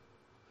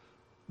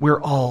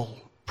 we're all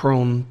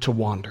prone to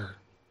wander.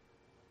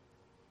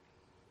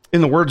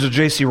 In the words of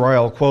J.C.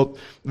 Ryle, quote,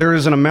 "There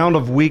is an amount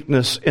of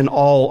weakness in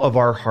all of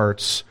our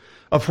hearts,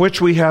 of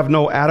which we have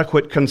no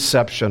adequate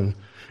conception,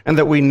 and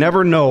that we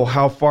never know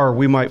how far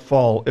we might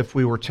fall if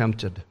we were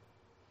tempted."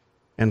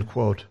 End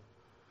quote.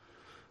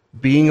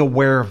 Being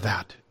aware of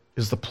that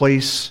is the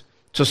place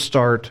to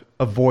start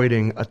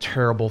avoiding a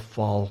terrible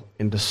fall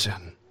into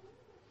sin.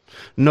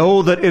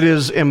 Know that it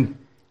is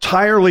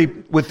entirely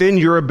within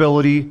your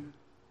ability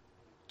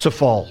to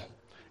fall,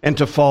 and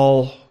to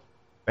fall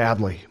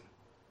badly.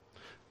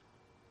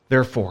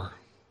 Therefore,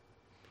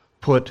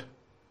 put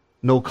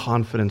no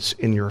confidence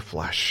in your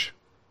flesh.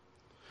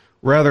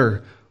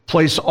 Rather,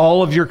 place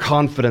all of your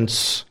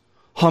confidence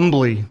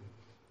humbly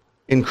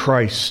in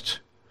Christ.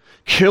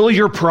 Kill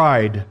your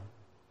pride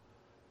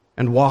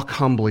and walk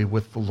humbly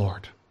with the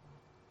Lord.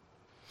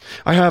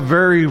 I have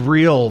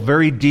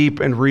very deep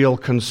and real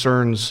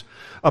concerns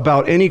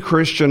about any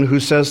Christian who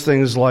says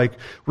things like,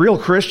 real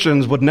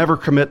Christians would never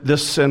commit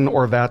this sin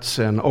or that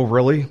sin. Oh,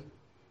 really?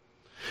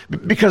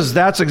 Because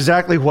that's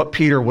exactly what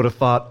Peter would have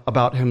thought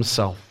about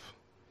himself.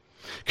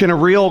 Can a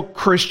real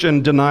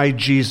Christian deny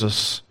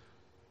Jesus?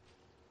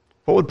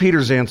 What would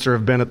Peter's answer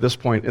have been at this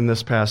point in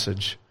this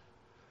passage?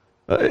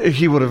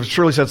 He would have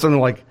surely said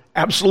something like,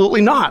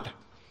 absolutely not.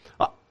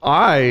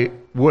 I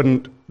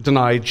wouldn't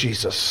deny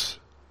Jesus.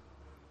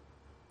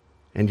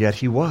 And yet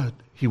he would.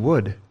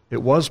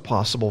 It was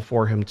possible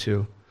for him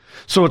to.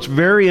 So it's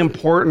very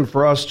important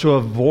for us to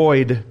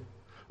avoid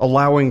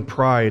allowing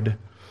pride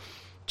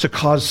to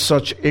cause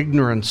such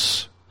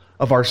ignorance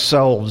of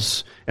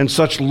ourselves and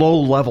such low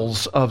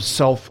levels of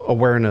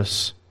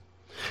self-awareness.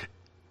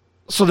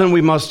 So then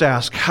we must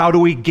ask, how do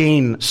we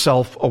gain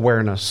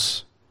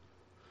self-awareness?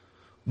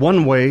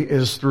 One way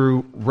is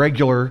through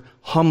regular,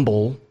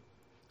 humble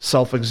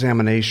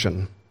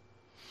self-examination.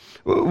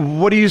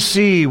 What do you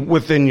see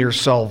within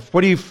yourself?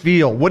 What do you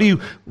feel? What do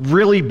you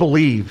really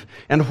believe?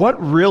 And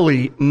what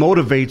really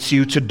motivates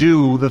you to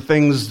do the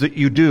things that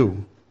you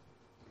do?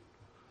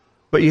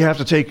 But you have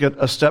to take it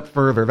a step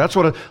further.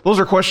 Those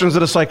are questions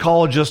that a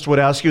psychologist would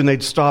ask you, and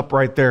they'd stop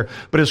right there.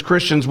 But as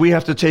Christians, we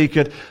have to take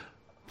it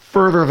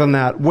further than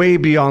that, way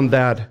beyond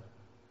that.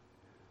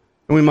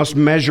 And we must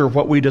measure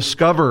what we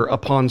discover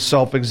upon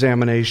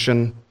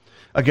self-examination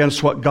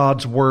against what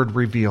God's Word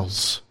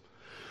reveals.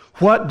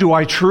 What do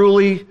I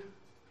truly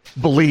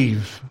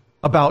believe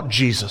about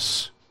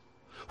Jesus?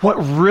 What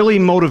really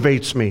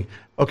motivates me?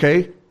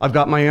 Okay, I've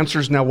got my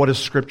answers. Now what does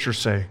Scripture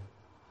say?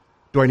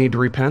 Do I need to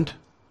repent?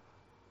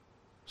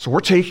 So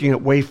we're taking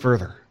it way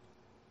further.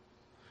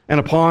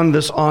 And upon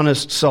this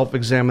honest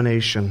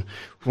self-examination,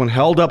 when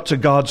held up to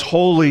God's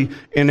holy,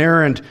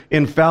 inerrant,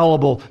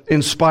 infallible,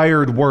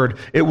 inspired Word,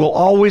 it will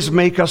always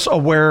make us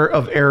aware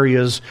of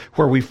areas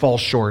where we fall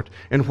short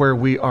and where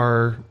we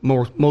are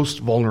most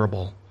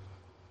vulnerable.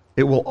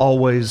 It will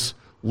always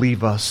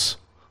leave us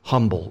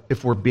humble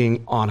if we're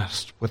being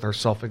honest with our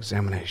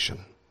self-examination.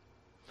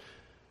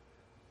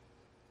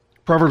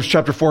 Proverbs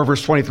chapter 4,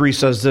 verse 23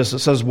 says this. It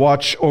says,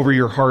 "Watch over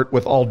your heart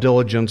with all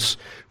diligence,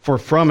 for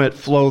from it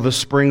flow the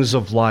springs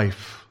of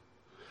life."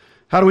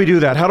 How do we do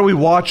that? How do we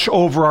watch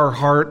over our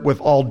heart with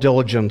all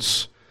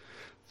diligence?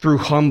 Through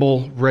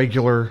humble,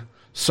 regular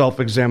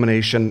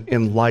self-examination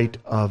in light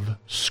of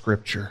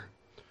Scripture.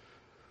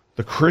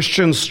 The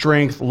Christian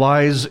strength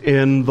lies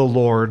in the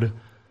Lord,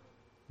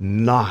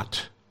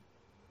 not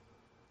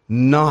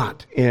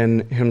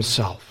in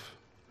himself.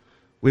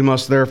 We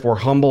must therefore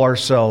humble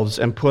ourselves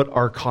and put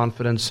our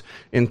confidence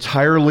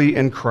entirely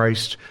in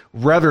Christ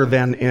rather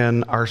than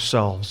in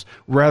ourselves,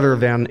 rather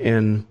than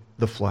in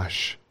the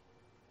flesh.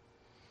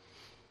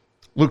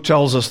 Luke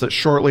tells us that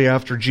shortly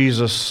after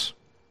Jesus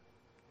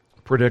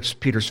predicts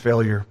Peter's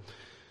failure,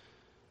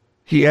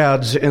 he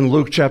adds in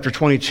Luke chapter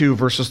 22,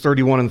 verses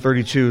 31 and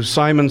 32,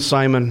 "Simon,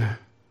 Simon,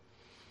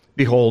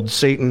 behold,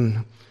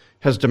 Satan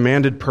has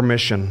demanded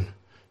permission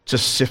to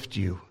sift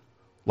you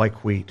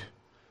like wheat.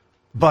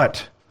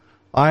 But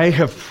I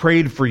have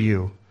prayed for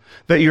you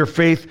that your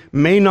faith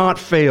may not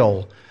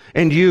fail,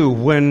 and you,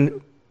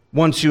 when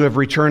once you have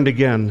returned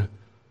again,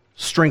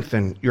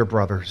 strengthen your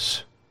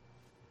brothers."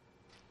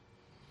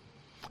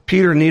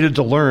 Peter needed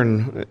to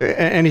learn,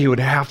 and he would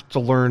have to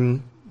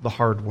learn the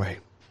hard way,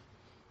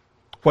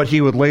 what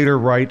he would later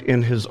write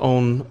in his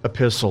own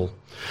epistle,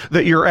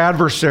 that your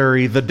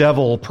adversary, the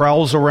devil,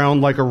 prowls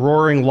around like a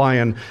roaring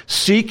lion,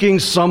 seeking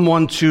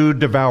someone to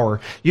devour.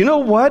 You know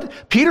what?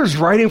 Peter's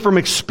writing from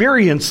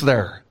experience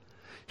there.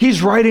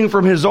 He's writing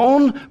from his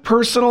own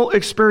personal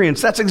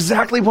experience. That's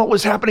exactly what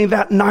was happening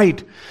that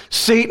night.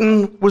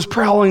 Satan was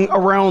prowling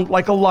around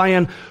like a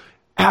lion,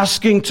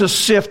 asking to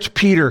sift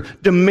Peter,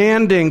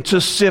 demanding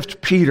to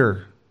sift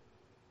Peter.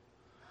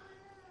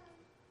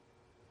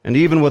 And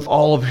even with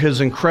all of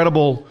his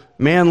incredible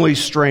manly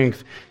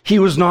strength, he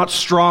was not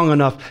strong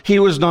enough. He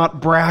was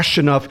not brash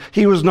enough.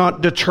 He was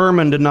not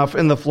determined enough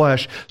in the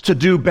flesh to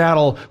do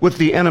battle with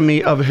the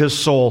enemy of his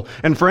soul.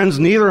 And friends,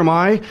 neither am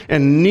I,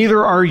 and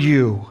neither are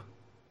you.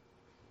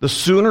 The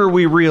sooner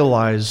we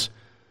realize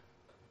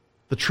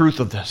the truth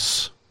of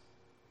this,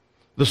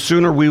 the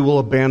sooner we will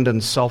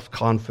abandon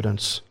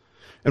self-confidence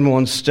and will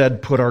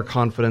instead put our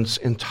confidence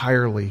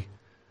entirely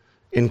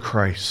in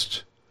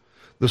Christ.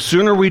 The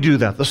sooner we do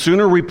that, the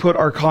sooner we put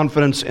our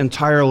confidence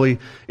entirely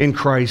in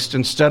Christ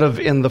instead of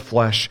in the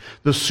flesh,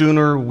 the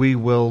sooner we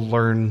will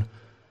learn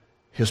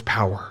his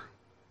power.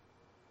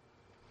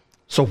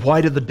 So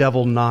why did the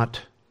devil not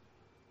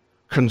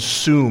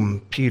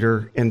consume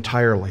Peter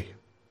entirely?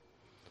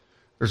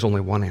 There's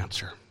only one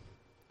answer.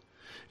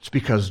 It's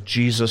because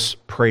Jesus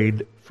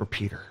prayed for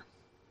Peter.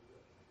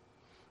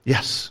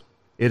 Yes,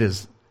 it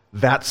is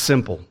that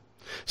simple.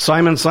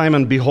 "Simon,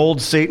 Simon,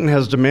 behold, Satan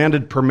has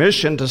demanded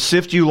permission to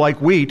sift you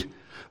like wheat,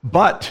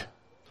 but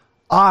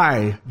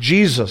I,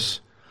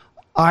 Jesus,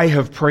 I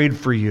have prayed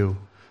for you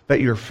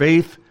that your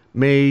faith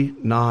may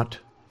not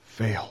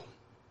fail."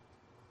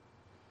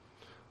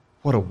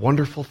 What a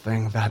wonderful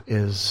thing that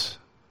is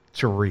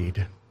to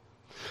read.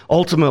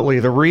 Ultimately,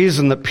 the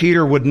reason that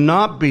Peter would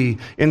not be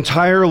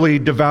entirely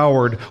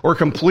devoured or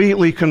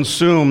completely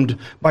consumed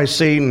by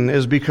Satan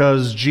is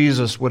because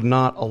Jesus would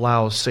not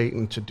allow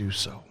Satan to do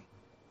so.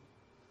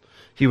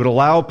 He would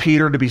allow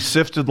Peter to be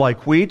sifted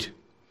like wheat,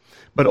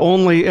 but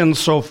only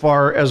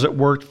insofar as it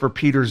worked for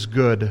Peter's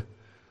good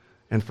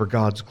and for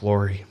God's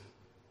glory.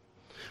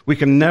 We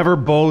can never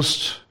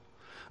boast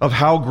of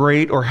how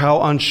great or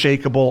how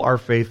unshakable our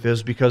faith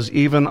is, because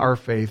even our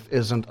faith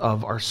isn't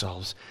of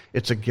ourselves.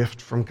 It's a gift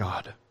from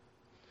God.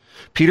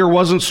 Peter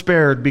wasn't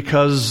spared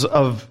because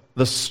of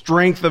the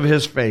strength of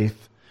his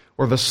faith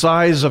or the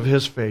size of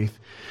his faith.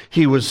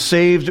 He was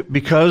saved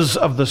because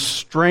of the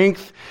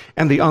strength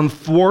and the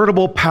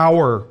unthwartable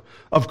power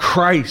of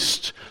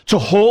Christ to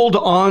hold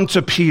on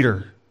to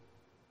Peter.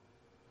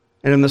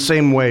 And in the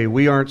same way,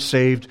 we aren't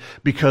saved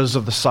because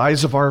of the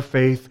size of our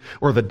faith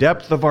or the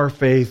depth of our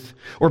faith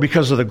or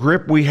because of the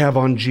grip we have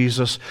on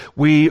Jesus.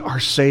 We are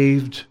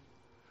saved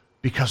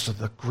because of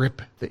the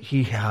grip that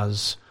he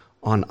has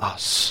on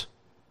us.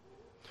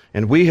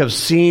 And we have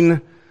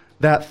seen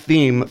that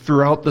theme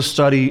throughout the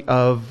study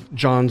of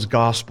John's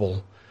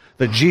gospel,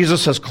 that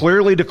Jesus has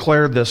clearly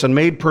declared this and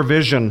made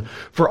provision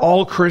for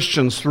all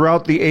Christians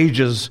throughout the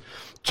ages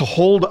to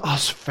hold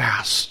us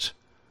fast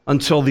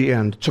until the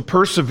end, to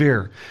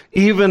persevere,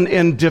 even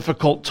in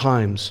difficult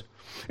times.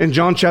 In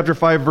John chapter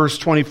 5, verse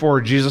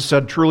 24, Jesus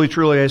said, "Truly,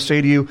 truly, I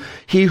say to you,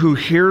 he who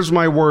hears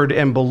my word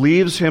and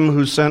believes him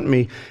who sent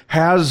me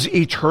has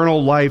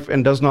eternal life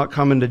and does not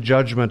come into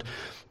judgment,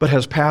 but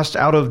has passed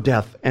out of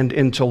death and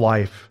into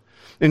life."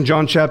 In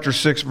John chapter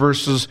 6,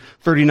 verses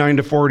 39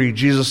 to 40,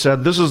 Jesus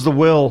said, "This is the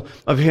will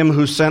of him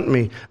who sent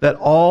me, that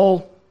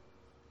all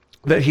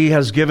that he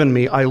has given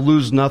me, I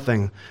lose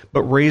nothing,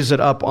 but raise it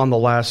up on the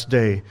last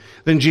day."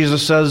 Then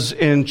Jesus says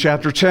in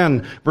chapter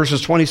 10,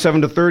 verses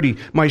 27 to 30,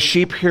 "My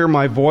sheep hear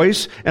my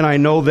voice, and I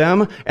know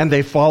them, and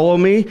they follow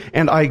me,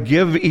 and I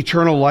give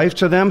eternal life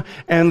to them,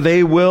 and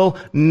they will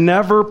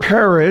never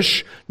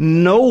perish.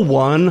 No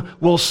one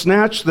will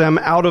snatch them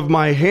out of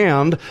my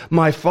hand.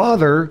 My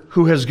Father,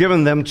 who has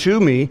given them to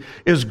me,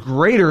 is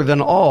greater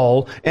than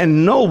all,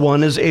 and no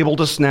one is able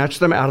to snatch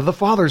them out of the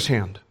Father's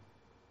hand."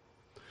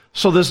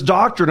 So this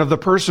doctrine of the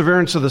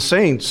perseverance of the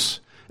saints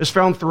is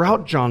found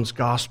throughout John's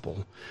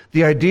gospel.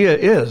 The idea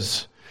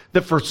is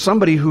that for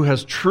somebody who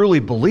has truly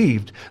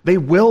believed, they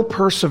will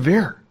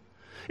persevere.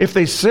 If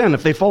they sin,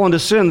 if they fall into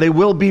sin, they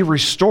will be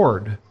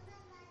restored.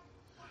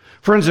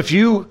 Friends, if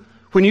you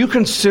When you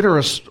consider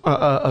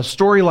a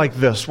story like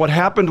this, what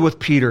happened with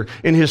Peter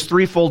in his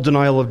threefold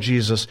denial of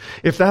Jesus,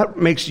 if that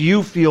makes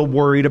you feel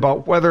worried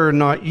about whether or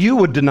not you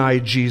would deny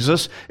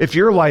Jesus if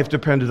your life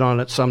depended on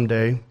it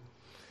someday,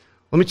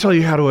 let me tell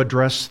you how to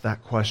address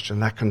that question,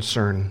 that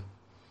concern.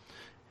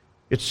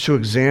 It's to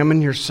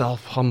examine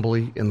yourself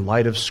humbly in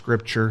light of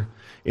Scripture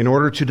in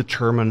order to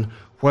determine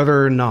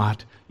whether or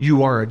not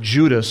you are a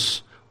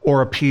Judas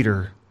or a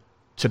Peter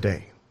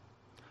today,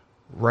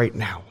 right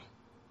now.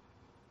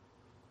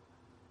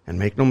 And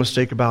make no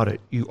mistake about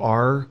it, you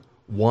are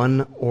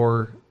one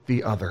or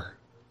the other.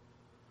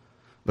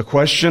 The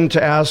question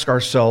to ask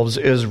ourselves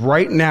is,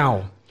 right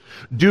now,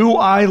 do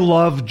I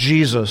love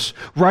Jesus?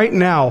 Right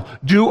now,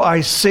 do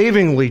I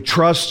savingly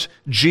trust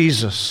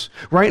Jesus?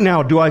 Right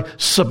now, do I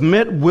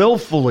submit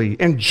willfully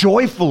and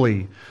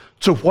joyfully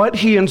to what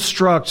he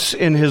instructs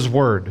in his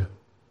word?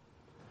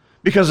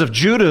 Because if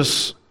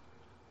Judas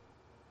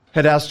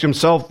had asked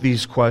himself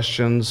these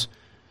questions,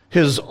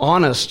 his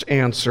honest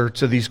answer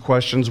to these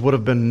questions would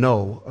have been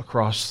no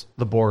across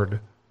the board,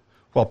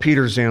 while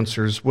Peter's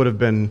answers would have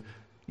been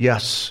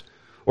yes,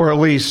 or at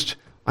least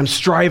I'm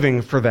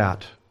striving for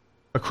that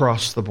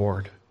across the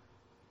board.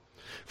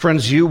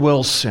 Friends, you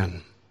will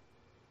sin.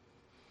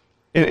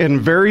 In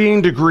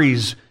varying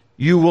degrees,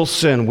 you will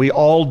sin. We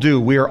all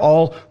do. We are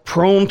all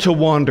prone to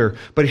wander.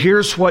 But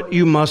here's what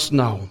you must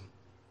know.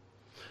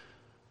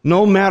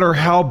 No matter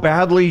how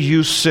badly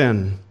you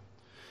sin,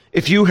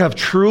 if you have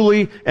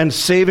truly and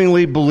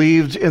savingly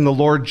believed in the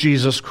Lord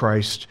Jesus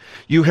Christ,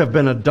 you have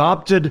been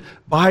adopted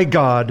by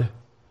God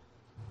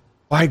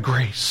by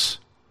grace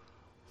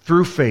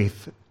through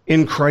faith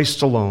in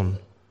Christ alone.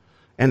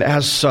 And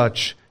as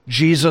such,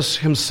 Jesus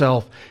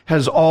himself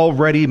has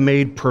already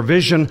made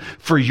provision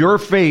for your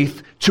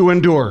faith to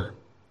endure.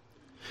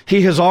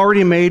 He has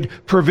already made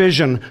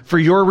provision for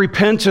your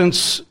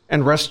repentance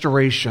and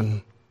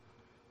restoration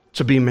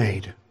to be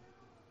made.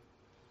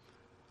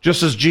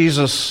 Just as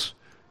Jesus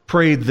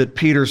prayed that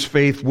Peter's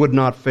faith would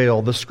not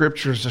fail, the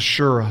Scriptures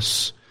assure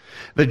us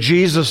that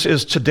Jesus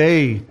is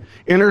today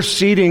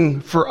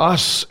interceding for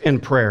us in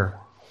prayer.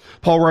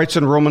 Paul writes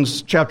in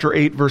Romans chapter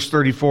 8, verse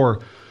 34,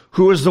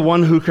 "Who is the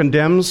one who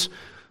condemns?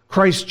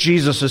 Christ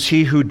Jesus is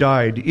he who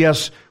died,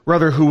 yes,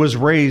 rather who was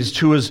raised,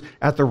 who is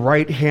at the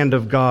right hand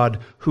of God,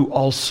 who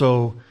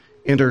also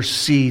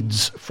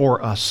intercedes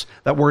for us."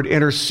 That word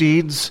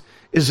intercedes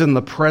is in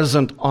the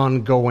present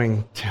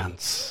ongoing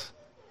tense.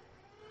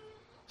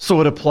 So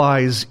it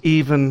applies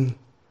even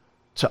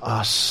to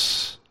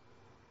us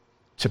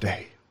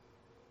today.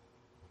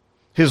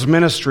 His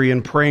ministry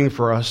in praying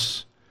for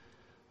us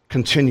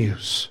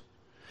continues.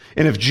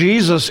 And if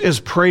Jesus is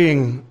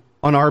praying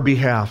on our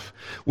behalf,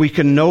 we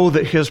can know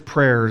that his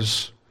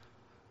prayers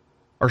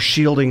are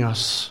shielding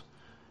us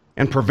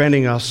and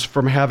preventing us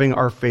from having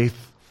our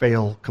faith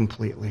fail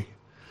completely.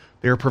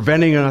 They are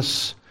preventing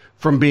us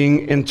from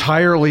being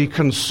entirely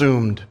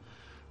consumed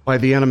by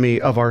the enemy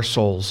of our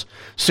souls.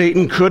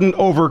 Satan couldn't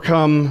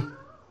overcome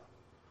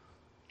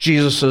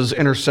Jesus'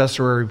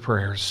 intercessory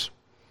prayers,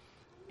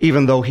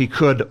 even though he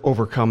could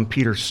overcome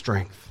Peter's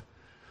strength,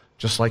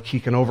 just like he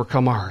can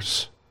overcome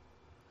ours.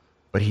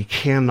 But he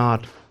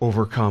cannot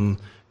overcome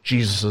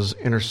Jesus'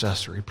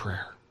 intercessory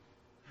prayer.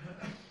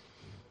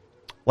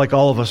 Like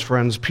all of us,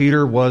 friends,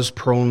 Peter was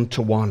prone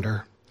to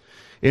wander.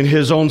 In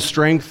his own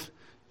strength,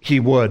 he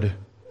would.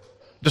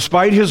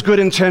 Despite his good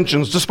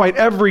intentions, despite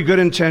every good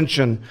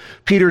intention,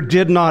 Peter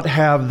did not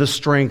have the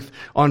strength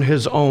on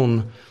his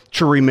own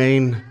to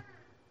remain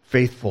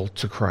faithful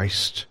to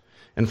Christ.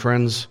 And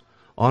friends,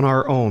 on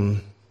our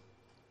own,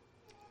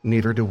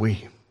 neither do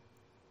we.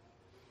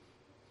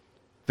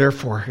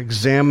 Therefore,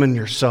 examine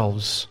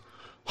yourselves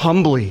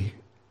humbly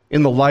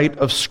in the light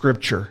of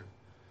Scripture,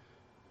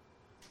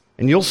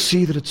 and you'll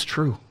see that it's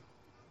true.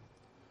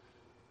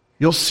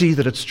 You'll see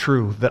that it's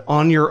true, that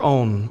on your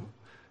own,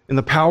 in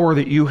the power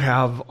that you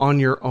have on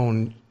your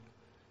own,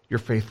 your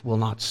faith will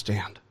not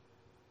stand.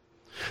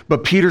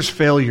 But Peter's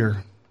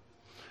failure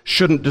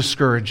shouldn't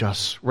discourage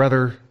us.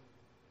 Rather,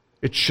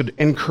 it should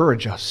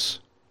encourage us.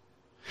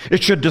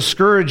 It should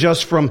discourage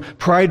us from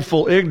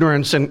prideful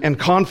ignorance and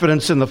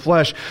confidence in the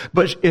flesh,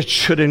 but it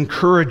should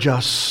encourage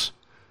us.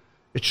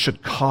 It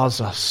should cause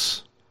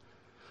us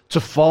to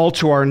fall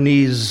to our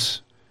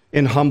knees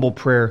in humble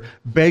prayer,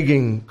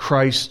 begging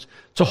Christ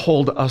to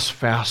hold us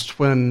fast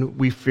when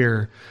we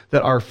fear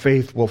that our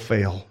faith will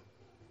fail.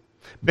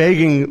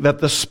 Begging that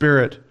the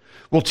Spirit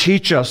will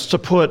teach us to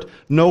put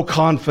no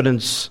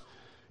confidence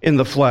in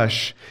the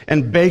flesh,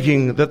 and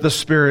begging that the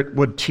Spirit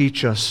would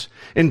teach us,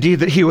 indeed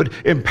that he would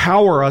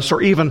empower us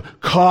or even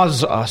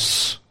cause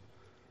us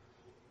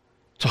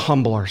to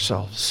humble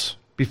ourselves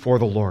before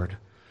the Lord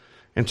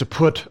and to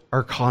put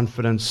our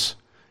confidence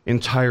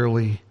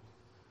entirely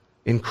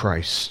in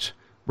Christ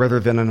rather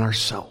than in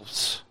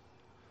ourselves.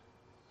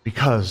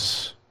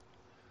 Because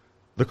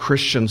the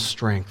Christian's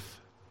strength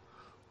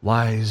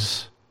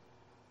lies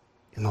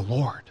in the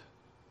Lord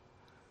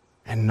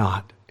and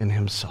not in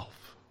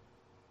himself.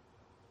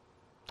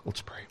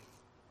 Let's pray.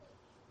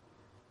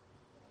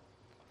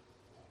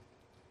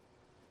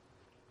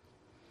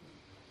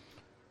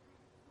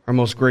 Our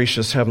most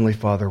gracious Heavenly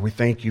Father, we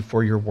thank you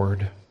for your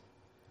word.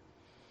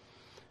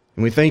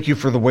 And we thank you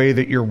for the way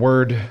that your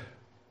word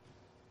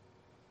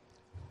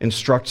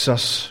instructs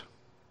us,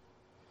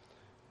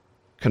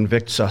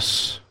 convicts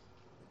us,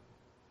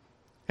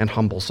 and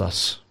humbles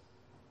us.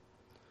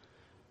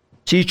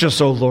 Teach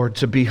us, O Lord,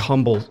 to be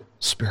humble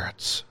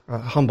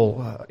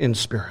in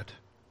spirit.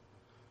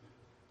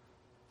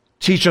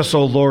 Teach us,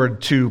 O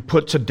Lord, to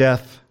put to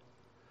death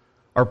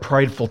our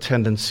prideful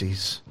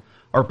tendencies,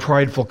 our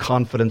prideful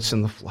confidence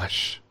in the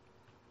flesh.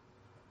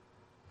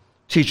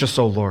 Teach us,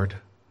 O Lord,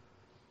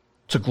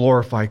 to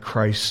glorify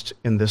Christ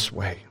in this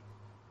way,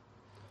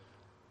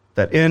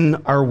 that in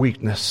our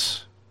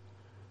weakness,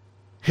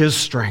 his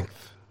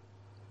strength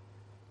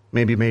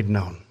may be made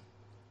known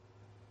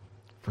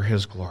for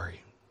his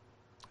glory.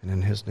 And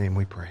in his name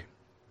we pray.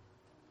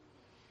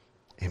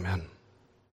 Amen.